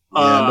back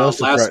Yeah,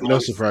 last no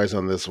month. surprise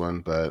on this one,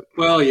 but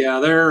Well, yeah,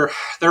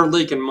 they're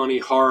leaking money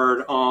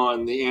hard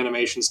on the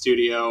animation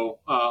studio,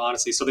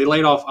 honestly. So they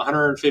laid off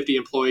 150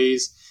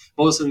 employees,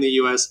 most in the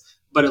U.S.,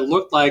 but it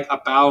looked like I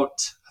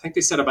think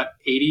they said about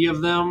 80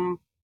 of them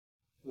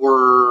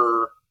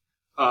were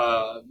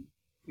uh,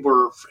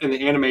 were in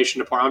the animation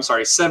department. I'm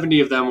sorry, 70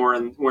 of them were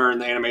in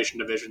the animation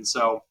division.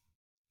 So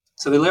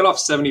they laid off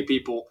 70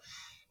 people.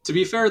 To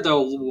be fair,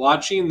 though,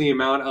 watching the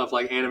amount of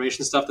like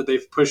animation stuff that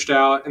they've pushed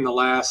out in the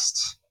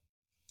last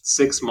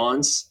 6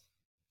 months,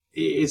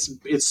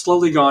 it's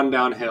slowly gone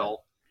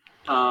downhill.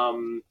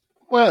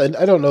 well, and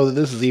I don't know that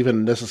this is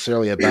even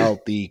necessarily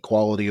about the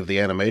quality of the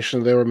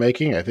animation they were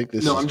making. I think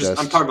this No, is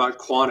I'm talking about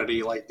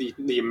quantity, like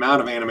the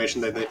amount of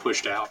animation that they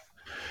pushed out.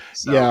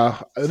 So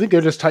yeah, I think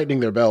they're just tightening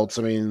their belts.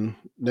 I mean,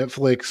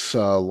 Netflix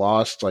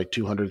lost like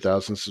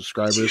 200,000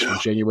 subscribers from yeah,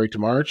 January to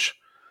March,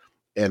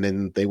 and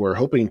then they were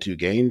hoping to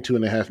gain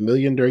 2.5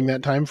 million during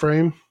that time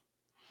frame.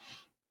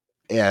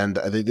 And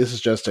I think this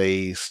is just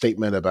a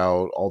statement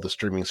about all the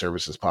streaming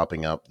services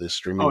popping up. The oh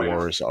streaming yeah,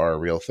 wars are a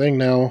real thing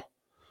now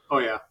oh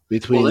yeah. Well,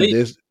 between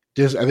I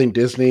think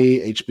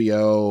Disney,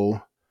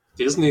 HBO,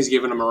 Disney's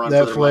giving them a run for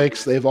their money.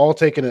 Netflix. They've all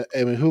taken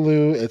I mean,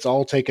 Hulu. It's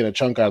all taken a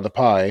chunk out of the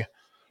pie.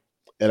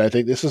 And I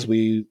think this is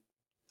we've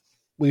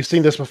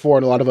seen this before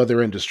in a lot of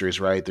other industries,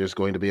 right? There's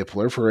going to be a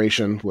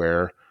proliferation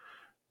where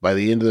by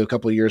the end of a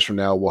couple of years from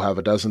now, we'll have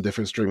a dozen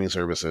different streaming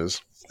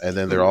services, and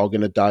then they're all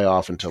going to die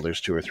off until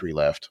there's two or three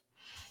left.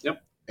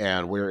 Yep.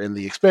 And we're in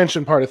the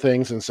expansion part of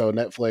things, and so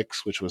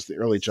Netflix, which was the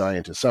early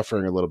giant, is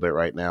suffering a little bit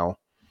right now,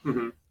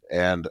 Mm-hmm.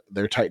 and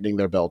they're tightening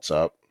their belts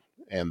up,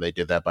 and they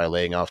did that by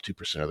laying off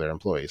 2% of their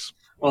employees.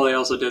 Well, they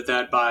also did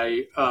that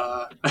by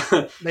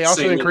they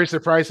also increased their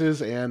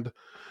prices, and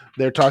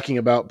they're talking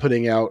about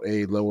putting out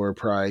a lower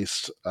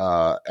priced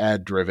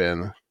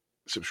ad-driven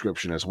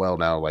subscription as well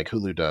now, like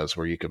Hulu does,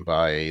 where you can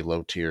buy a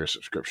low tier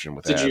subscription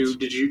with ads.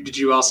 Did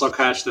you also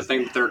catch the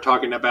thing that they're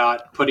talking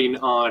about putting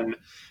on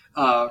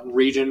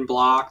region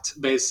blocked,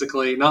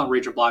 basically not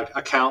region blocked,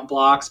 account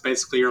blocks?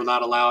 Basically, you're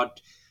not allowed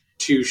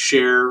to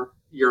share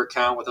your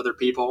account with other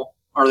people,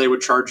 or they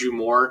would charge you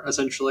more.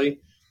 Essentially,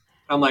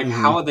 I'm like,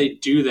 how would they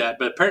do that?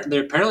 But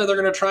apparently they're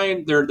going to try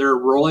and they're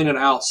rolling it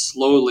out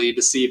slowly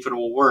to see if it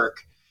will work.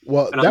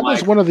 Well, that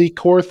was one of the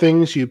core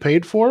things you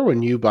paid for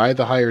when you buy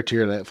the higher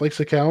tier Netflix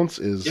accounts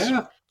is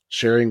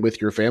sharing with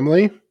your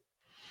family.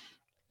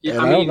 Yeah,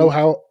 and I don't know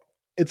how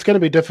it's going to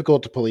be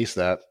difficult to police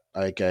that.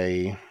 Like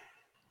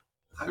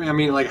what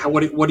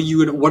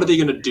are they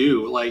going to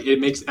do? Like it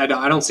makes I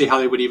don't see how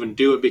they would even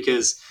do it,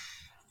 because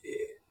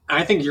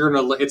I think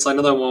it's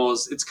another one of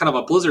those, it's kind of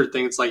a Blizzard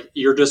thing. It's like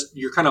you're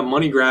kind of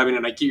money grabbing,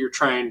 and I get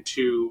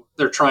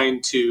they're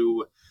trying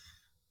to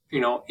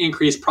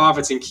increase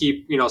profits and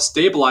keep,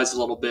 stabilize a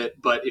little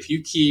bit. But if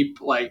you keep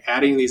like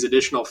adding these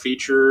additional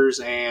features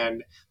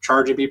and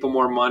charging people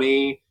more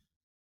money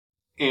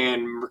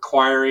and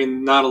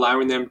not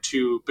allowing them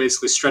to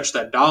basically stretch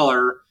that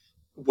dollar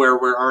where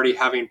we're already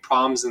having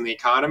problems in the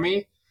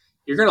economy,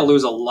 you're going to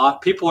lose a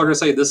lot. People are going to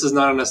say, this is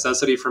not a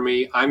necessity for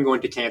me. I'm going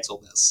to cancel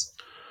this.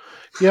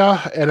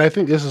 Yeah. And I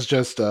think this is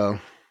just,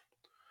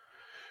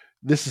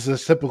 this is a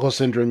typical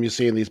syndrome you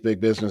see in these big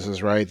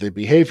businesses, right? The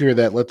behavior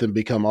that let them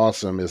become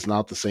awesome is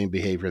not the same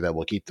behavior that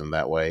will keep them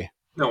that way.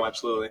 No,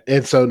 absolutely.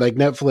 And so like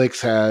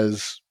Netflix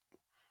has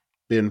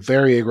been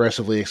very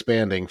aggressively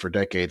expanding for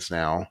decades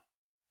now,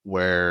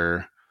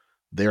 where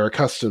they're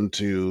accustomed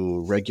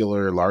to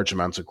regular large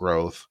amounts of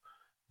growth.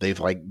 They've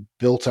like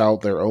built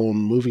out their own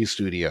movie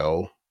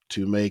studio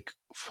to make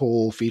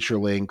full feature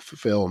length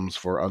films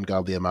for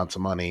ungodly amounts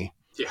of money.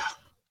 Yeah.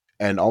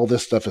 And all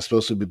this stuff is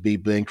supposed to be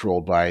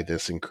bankrolled by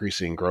this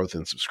increasing growth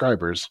in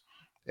subscribers.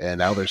 And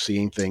now they're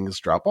seeing things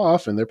drop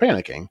off and they're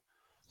panicking.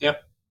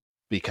 Yep.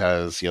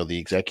 Because, the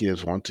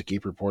executives want to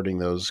keep reporting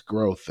those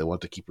growth. They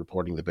want to keep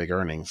reporting the big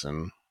earnings.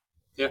 And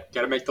yeah,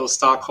 got to make those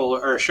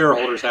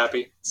shareholders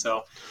happy.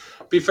 So,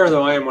 be fair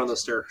though, I am one of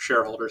those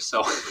shareholders.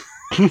 So,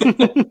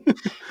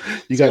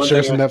 you got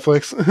shares in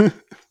Netflix?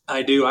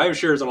 I do. I have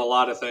shares on a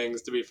lot of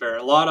things. To be fair,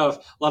 a lot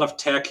of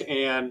tech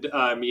and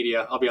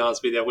media. I'll be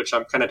honest with you, which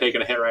I'm kind of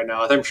taking a hit right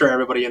now. I'm sure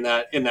everybody in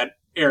that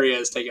area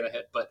is taking a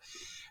hit. But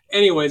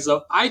anyways,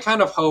 though, I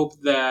kind of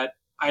hope that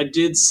I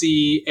do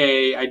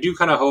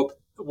kind of hope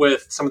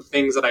with some of the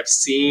things that I've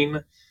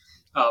seen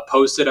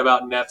posted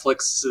about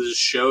Netflix's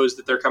shows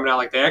that they're coming out.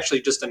 Like they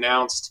actually just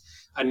announced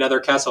another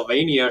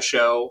Castlevania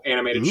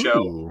animated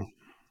show.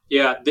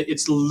 Yeah,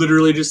 it's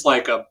literally just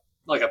like a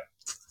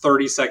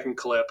 30-second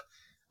clip.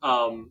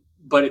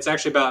 But it's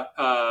actually about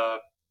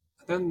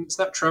then it's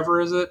not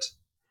Trevor, is it?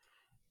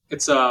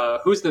 It's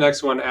who's the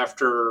next one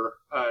after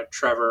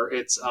Trevor?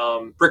 It's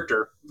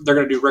Richter. They're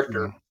going to do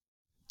Richter. Mm-hmm.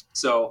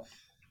 So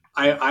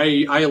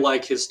I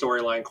like his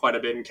storyline quite a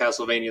bit in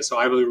Castlevania. So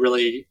I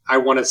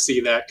want to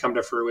see that come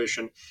to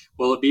fruition.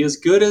 Will it be as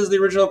good as the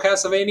original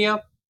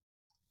Castlevania?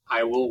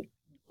 I will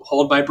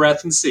hold my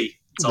breath and see.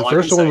 The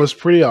first one was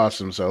pretty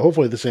awesome. So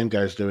hopefully the same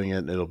guy's doing it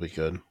and it'll be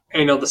good.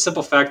 And, the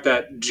simple fact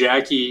that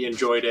Jackie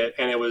enjoyed it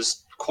and it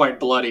was quite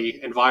bloody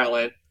and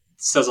violent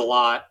says a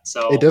lot. It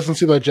So doesn't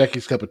seem like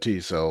Jackie's cup of tea,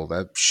 so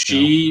that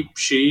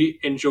she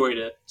enjoyed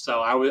it.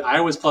 So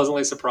I was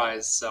pleasantly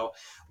surprised. So,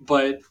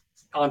 but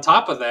on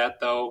top of that,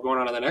 though, going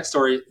on to the next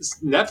story,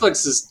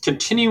 Netflix is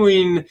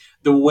continuing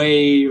the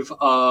wave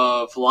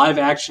of live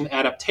action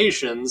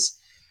adaptations,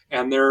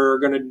 and they're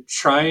going to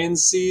try and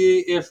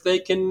see if they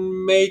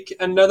can make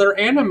another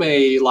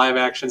anime live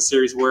action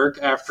series work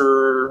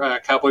after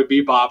Cowboy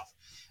Bebop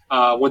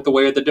went the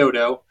way of the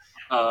dodo.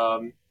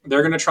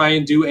 They're going to try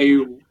and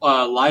do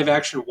a live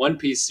action One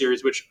Piece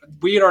series, which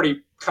we had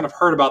already kind of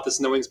heard about this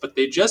in the wings, but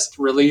they just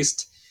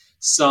released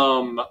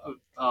some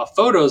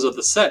photos of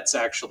the sets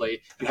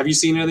actually. And have you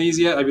seen any of these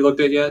yet? Have you looked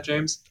at it yet,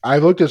 James?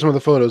 I've looked at some of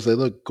the photos. They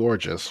look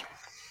gorgeous.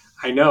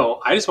 I know.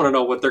 I just want to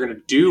know what they're going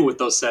to do with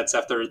those sets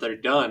after they're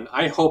done.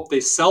 I hope they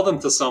sell them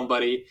to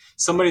somebody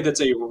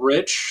that's a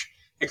rich,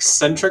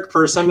 eccentric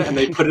person, and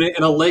they put it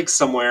in a lake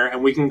somewhere,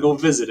 and we can go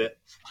visit it.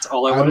 That's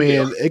all I want to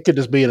do. It could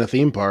just be in a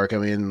theme park. I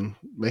mean,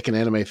 make an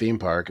anime theme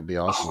park would be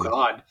awesome. Oh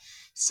God,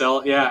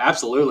 yeah,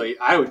 absolutely.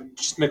 I would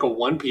just make a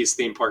One Piece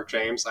theme park,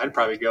 James. I'd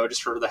probably go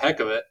just for the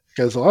heck of it.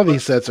 Because a lot of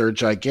these sets are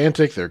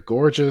gigantic. They're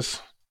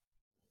gorgeous,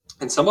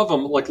 and some of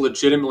them like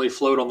legitimately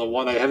float on the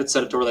water. They haven't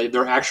set it to where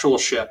they're actual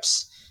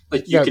ships.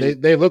 Like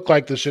they look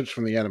like the ships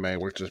from the anime,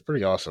 which is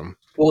pretty awesome.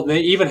 Well, they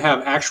even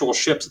have actual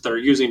ships that they're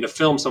using to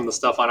film some of the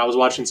stuff on. I was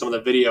watching some of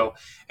the video,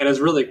 and it's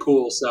really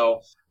cool.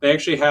 So they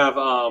actually have,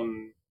 I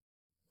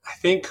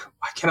think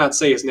I cannot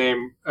say his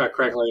name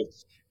correctly.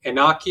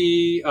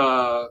 Inaki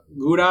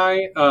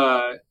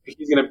Gudai.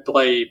 He's going to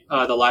play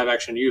the live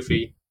action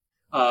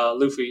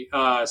Luffy.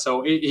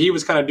 So he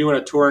was kind of doing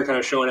a tour and kind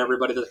of showing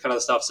everybody this kind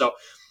of stuff. So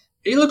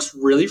it looks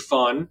really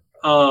fun.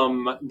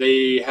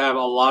 They have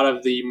a lot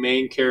of the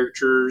main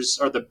characters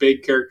or the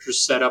big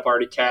characters set up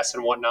already cast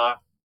and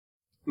whatnot.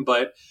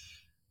 But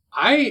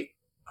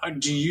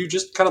do you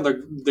just kind of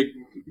the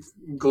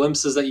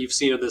glimpses that you've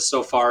seen of this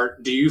so far,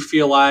 do you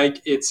feel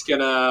like it's going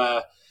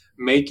to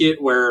make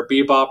it where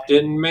Bebop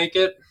didn't make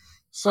it?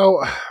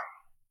 So, I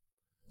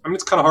mean,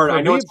 it's kind of hard.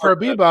 I know it's hard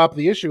for Bebop.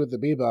 The issue with the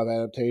Bebop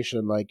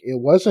adaptation, like,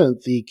 it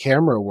wasn't the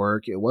camera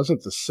work, it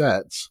wasn't the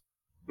sets.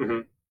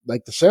 Mm-hmm.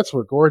 Like, the sets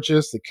were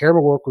gorgeous, the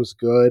camera work was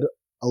good.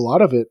 A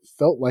lot of it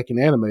felt like an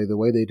anime, the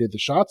way they did the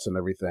shots and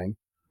everything.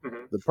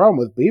 Mm-hmm. The problem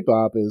with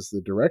Bebop is the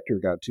director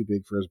got too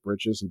big for his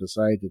britches and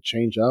decided to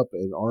change up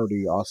an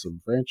already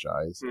awesome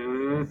franchise.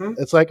 Mm-hmm.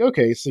 It's like,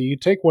 okay, so you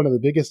take one of the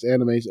biggest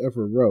animes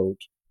ever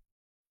wrote,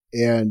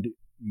 and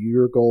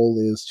your goal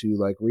is to,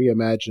 like,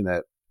 reimagine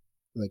it.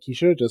 Like, he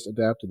should have just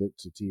adapted it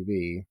to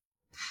TV.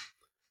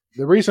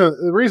 The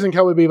reason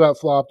Cowboy Bebop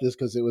flopped is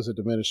because it was a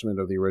diminishment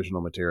of the original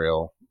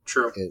material.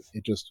 True.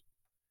 It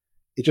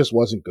just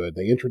wasn't good.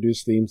 They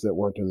introduced themes that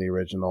weren't in the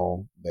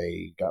original.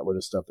 They got rid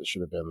of stuff that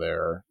should have been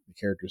there. The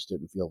characters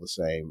didn't feel the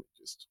same.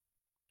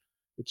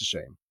 It's a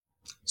shame.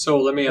 So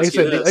let me ask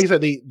you this. Like I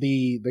said,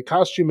 the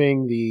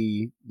costuming,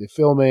 the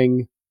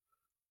filming,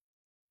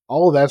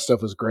 all of that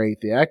stuff was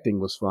great. The acting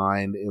was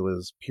fine. It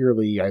was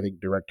purely, I think,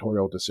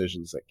 directorial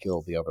decisions that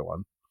killed the other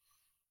one.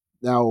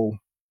 Now,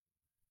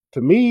 to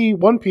me,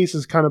 One Piece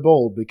is kind of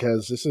bold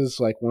because this is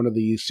like one of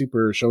the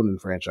super shonen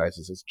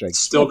franchises. It's gigantic.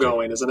 Still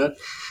going, isn't it?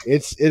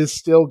 It is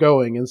still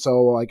going, and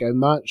so, like, I'm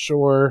not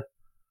sure.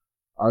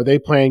 Are they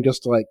planning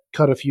just to, like,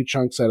 cut a few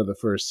chunks out of the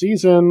first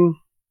season?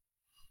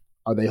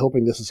 Are they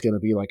hoping this is going to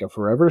be like a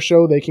forever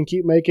show they can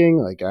keep making?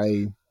 Like,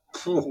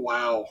 Oh,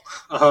 wow,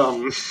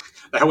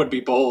 that would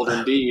be bold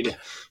indeed.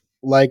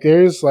 Like,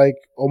 there's like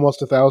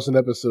almost 1,000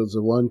 episodes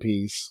of One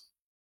Piece.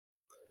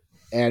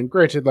 And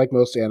granted, like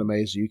most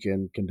animes, you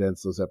can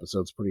condense those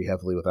episodes pretty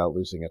heavily without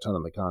losing a ton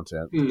of the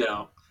content.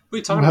 No. What are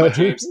you talking about,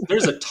 James?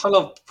 There's a ton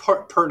of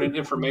pertinent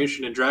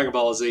information in Dragon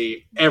Ball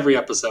Z every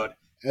episode.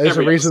 There's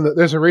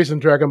a reason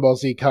Dragon Ball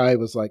Z Kai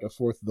was like a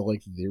fourth of the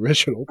length of the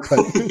original.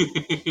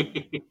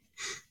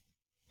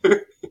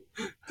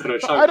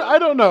 But I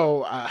don't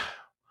know.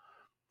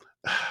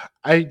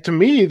 To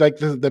me, like,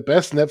 the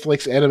best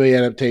Netflix anime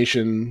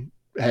adaptation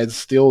had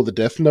still the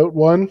Death Note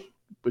one,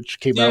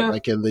 which came out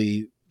like in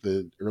the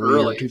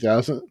early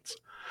 2000s.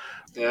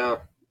 Yeah.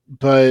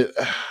 But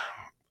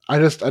I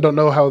don't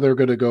know how they're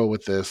going to go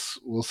with this.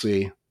 We'll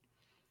see.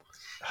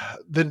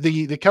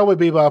 The Cowboy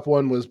Bebop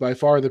one was by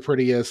far the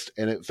prettiest,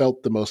 and it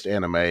felt the most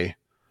anime.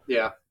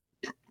 Yeah.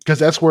 Because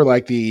that's where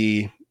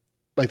the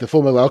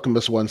Full Metal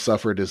Alchemist one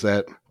suffered, is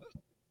that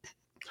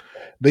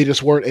they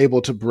just weren't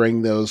able to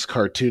bring those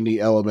cartoony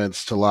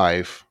elements to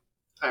life.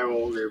 I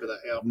will agree with that,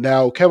 yeah.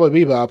 Now, Cowboy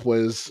Bebop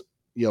was,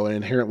 an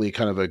inherently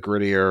kind of a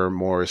grittier,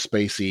 more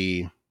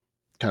spacey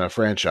kind of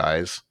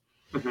franchise.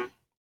 Mm-hmm.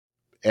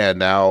 And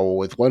now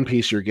with One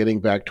Piece, you're getting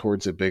back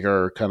towards a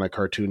bigger, kind of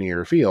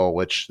cartoonier feel,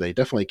 which they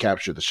definitely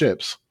capture the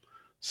ships.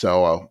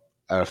 So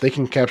if they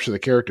can capture the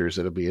characters,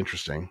 it'll be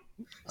interesting.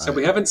 So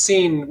we haven't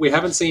seen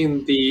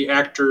the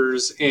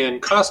actors in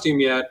costume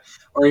yet,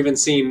 or even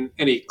seen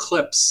any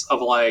clips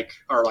of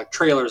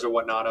trailers or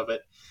whatnot of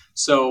it.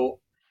 So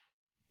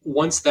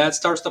once that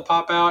starts to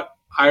pop out,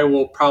 I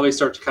will probably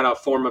start to kind of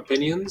form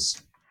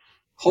opinions.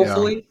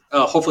 Hopefully,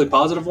 hopefully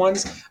positive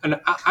ones. And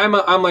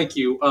I'm like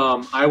you.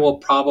 I will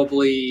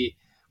probably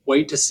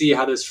wait to see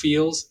how this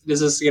feels. Is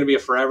this going to be a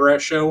forever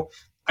show?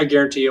 I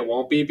guarantee it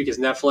won't be, because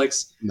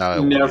Netflix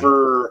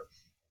never.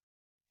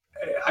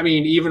 I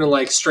mean, even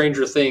like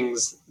Stranger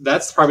Things,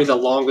 that's probably the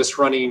longest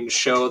running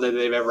show that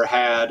they've ever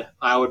had,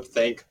 I would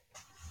think,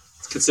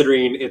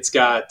 considering it's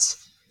going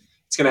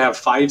to have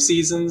 5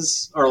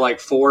 seasons, or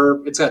like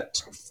 4. It's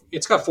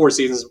got 4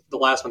 seasons. The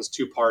last one's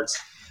 2 parts.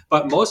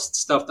 But most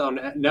stuff on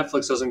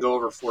Netflix doesn't go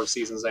over 4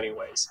 seasons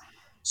anyways.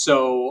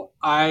 So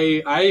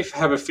I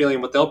have a feeling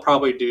what they'll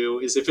probably do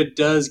is, if it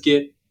does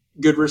get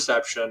good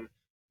reception,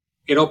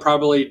 it'll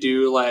probably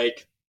do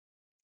like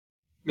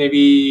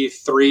maybe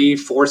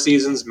 3-4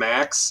 seasons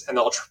max, and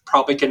they'll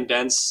probably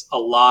condense a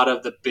lot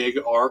of the big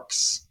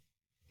arcs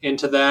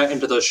into like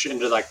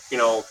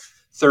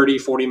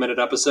 30-40 minute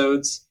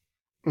episodes.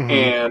 Mm-hmm.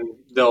 And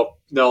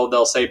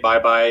they'll say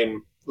bye-bye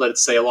and let it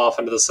sail off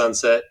into the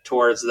sunset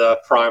towards the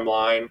prime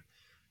line.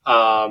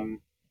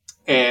 And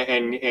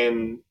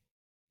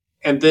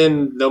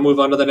then they'll move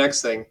on to the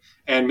next thing.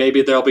 And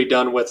maybe they'll be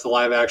done with the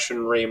live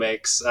action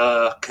remakes,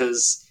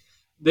 because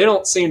they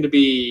don't seem to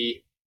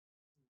be,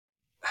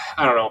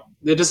 I don't know.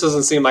 It just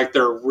doesn't seem like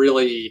they're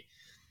really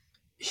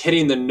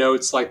hitting the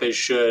notes like they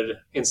should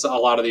in a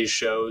lot of these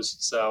shows.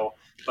 So,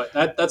 but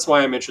that's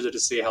why I'm interested to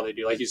see how they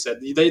do. Like you said,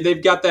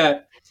 they've got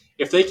that.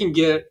 If they can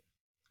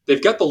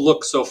they've got the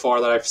look so far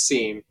that I've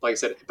seen, like I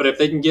said, but if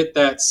they can get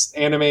that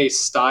anime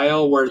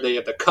style where they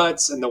have the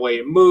cuts and the way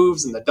it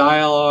moves and the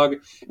dialogue,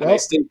 and they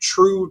stay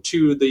true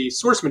to the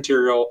source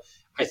material,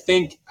 I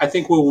think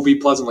we will be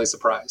pleasantly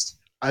surprised.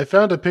 I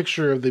found a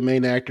picture of the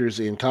main actors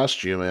in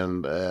costume,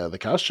 and the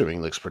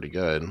costuming looks pretty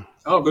good.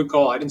 Oh, good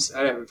call. I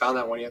haven't found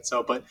that one yet.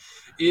 So, but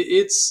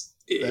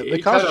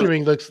the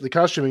costuming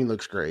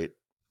looks great.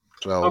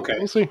 So okay,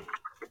 we'll see.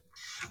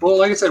 Well,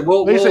 like I said,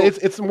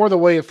 it's more the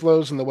way it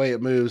flows and the way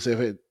it moves. If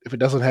it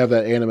doesn't have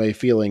that anime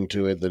feeling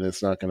to it, then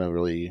it's not going to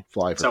really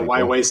fly for so people.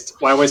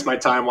 Why waste my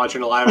time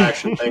watching a live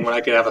action thing when I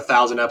could have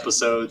 1,000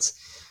 episodes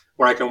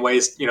where I can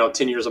waste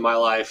 10 years of my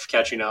life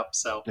catching up?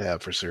 So yeah,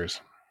 for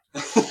serious.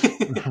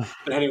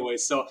 But anyway,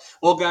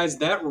 guys,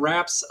 that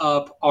wraps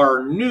up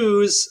our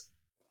news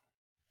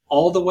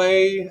all the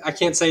way. I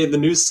can't say the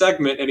news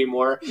segment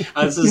anymore.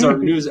 This is our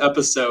news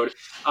episode.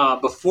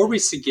 Before we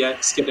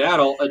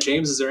skedaddle,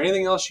 James, is there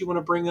anything else you want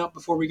to bring up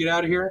before we get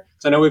out of here?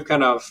 Because I know we've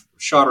kind of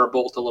shot our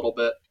bolt a little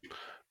bit.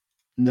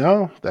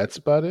 No, that's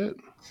about it.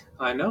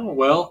 I know.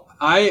 Well,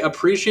 I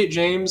appreciate,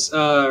 James,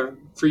 for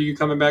you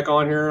coming back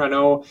on here. I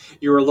know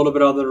you were a little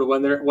bit under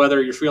the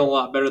weather. You're feeling a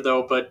lot better,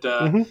 though. But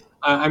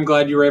I'm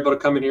glad you were able to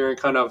come in here and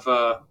kind of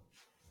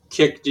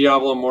kick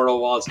Diablo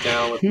Immortal while it's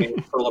down with me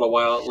for a little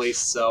while at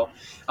least. So,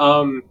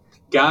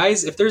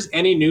 guys, if there's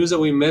any news that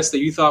we missed that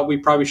you thought we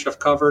probably should have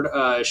covered,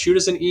 shoot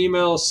us an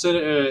email,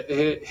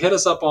 hit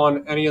us up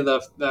on any of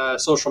the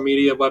social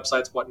media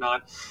websites,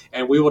 whatnot,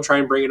 and we will try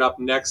and bring it up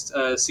next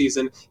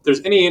season. If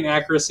there's any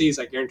inaccuracies,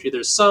 I guarantee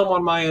there's some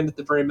on my end at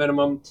the very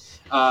minimum.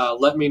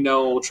 Let me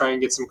know. We'll try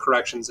and get some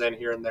corrections in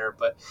here and there.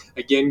 But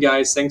again,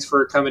 guys, thanks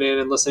for coming in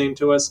and listening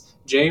to us.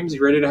 James,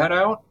 you ready to head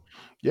out?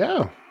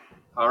 Yeah.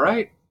 All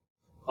right.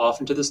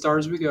 Off into the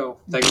stars we go.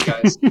 Thanks,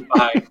 guys.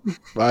 Bye.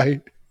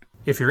 Bye.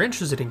 If you're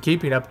interested in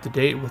keeping up to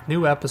date with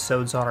new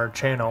episodes on our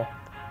channel,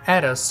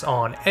 add us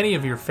on any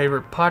of your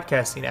favorite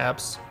podcasting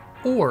apps,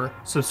 or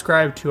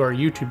subscribe to our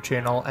YouTube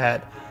channel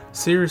at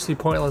Seriously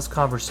Pointless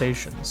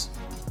Conversations.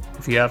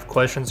 If you have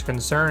questions or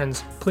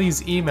concerns,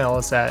 please email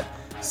us at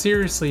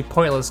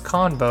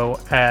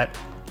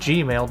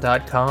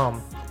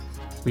seriouslypointlessconvo@gmail.com.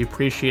 We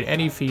appreciate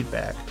any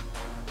feedback.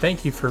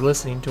 Thank you for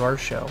listening to our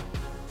show.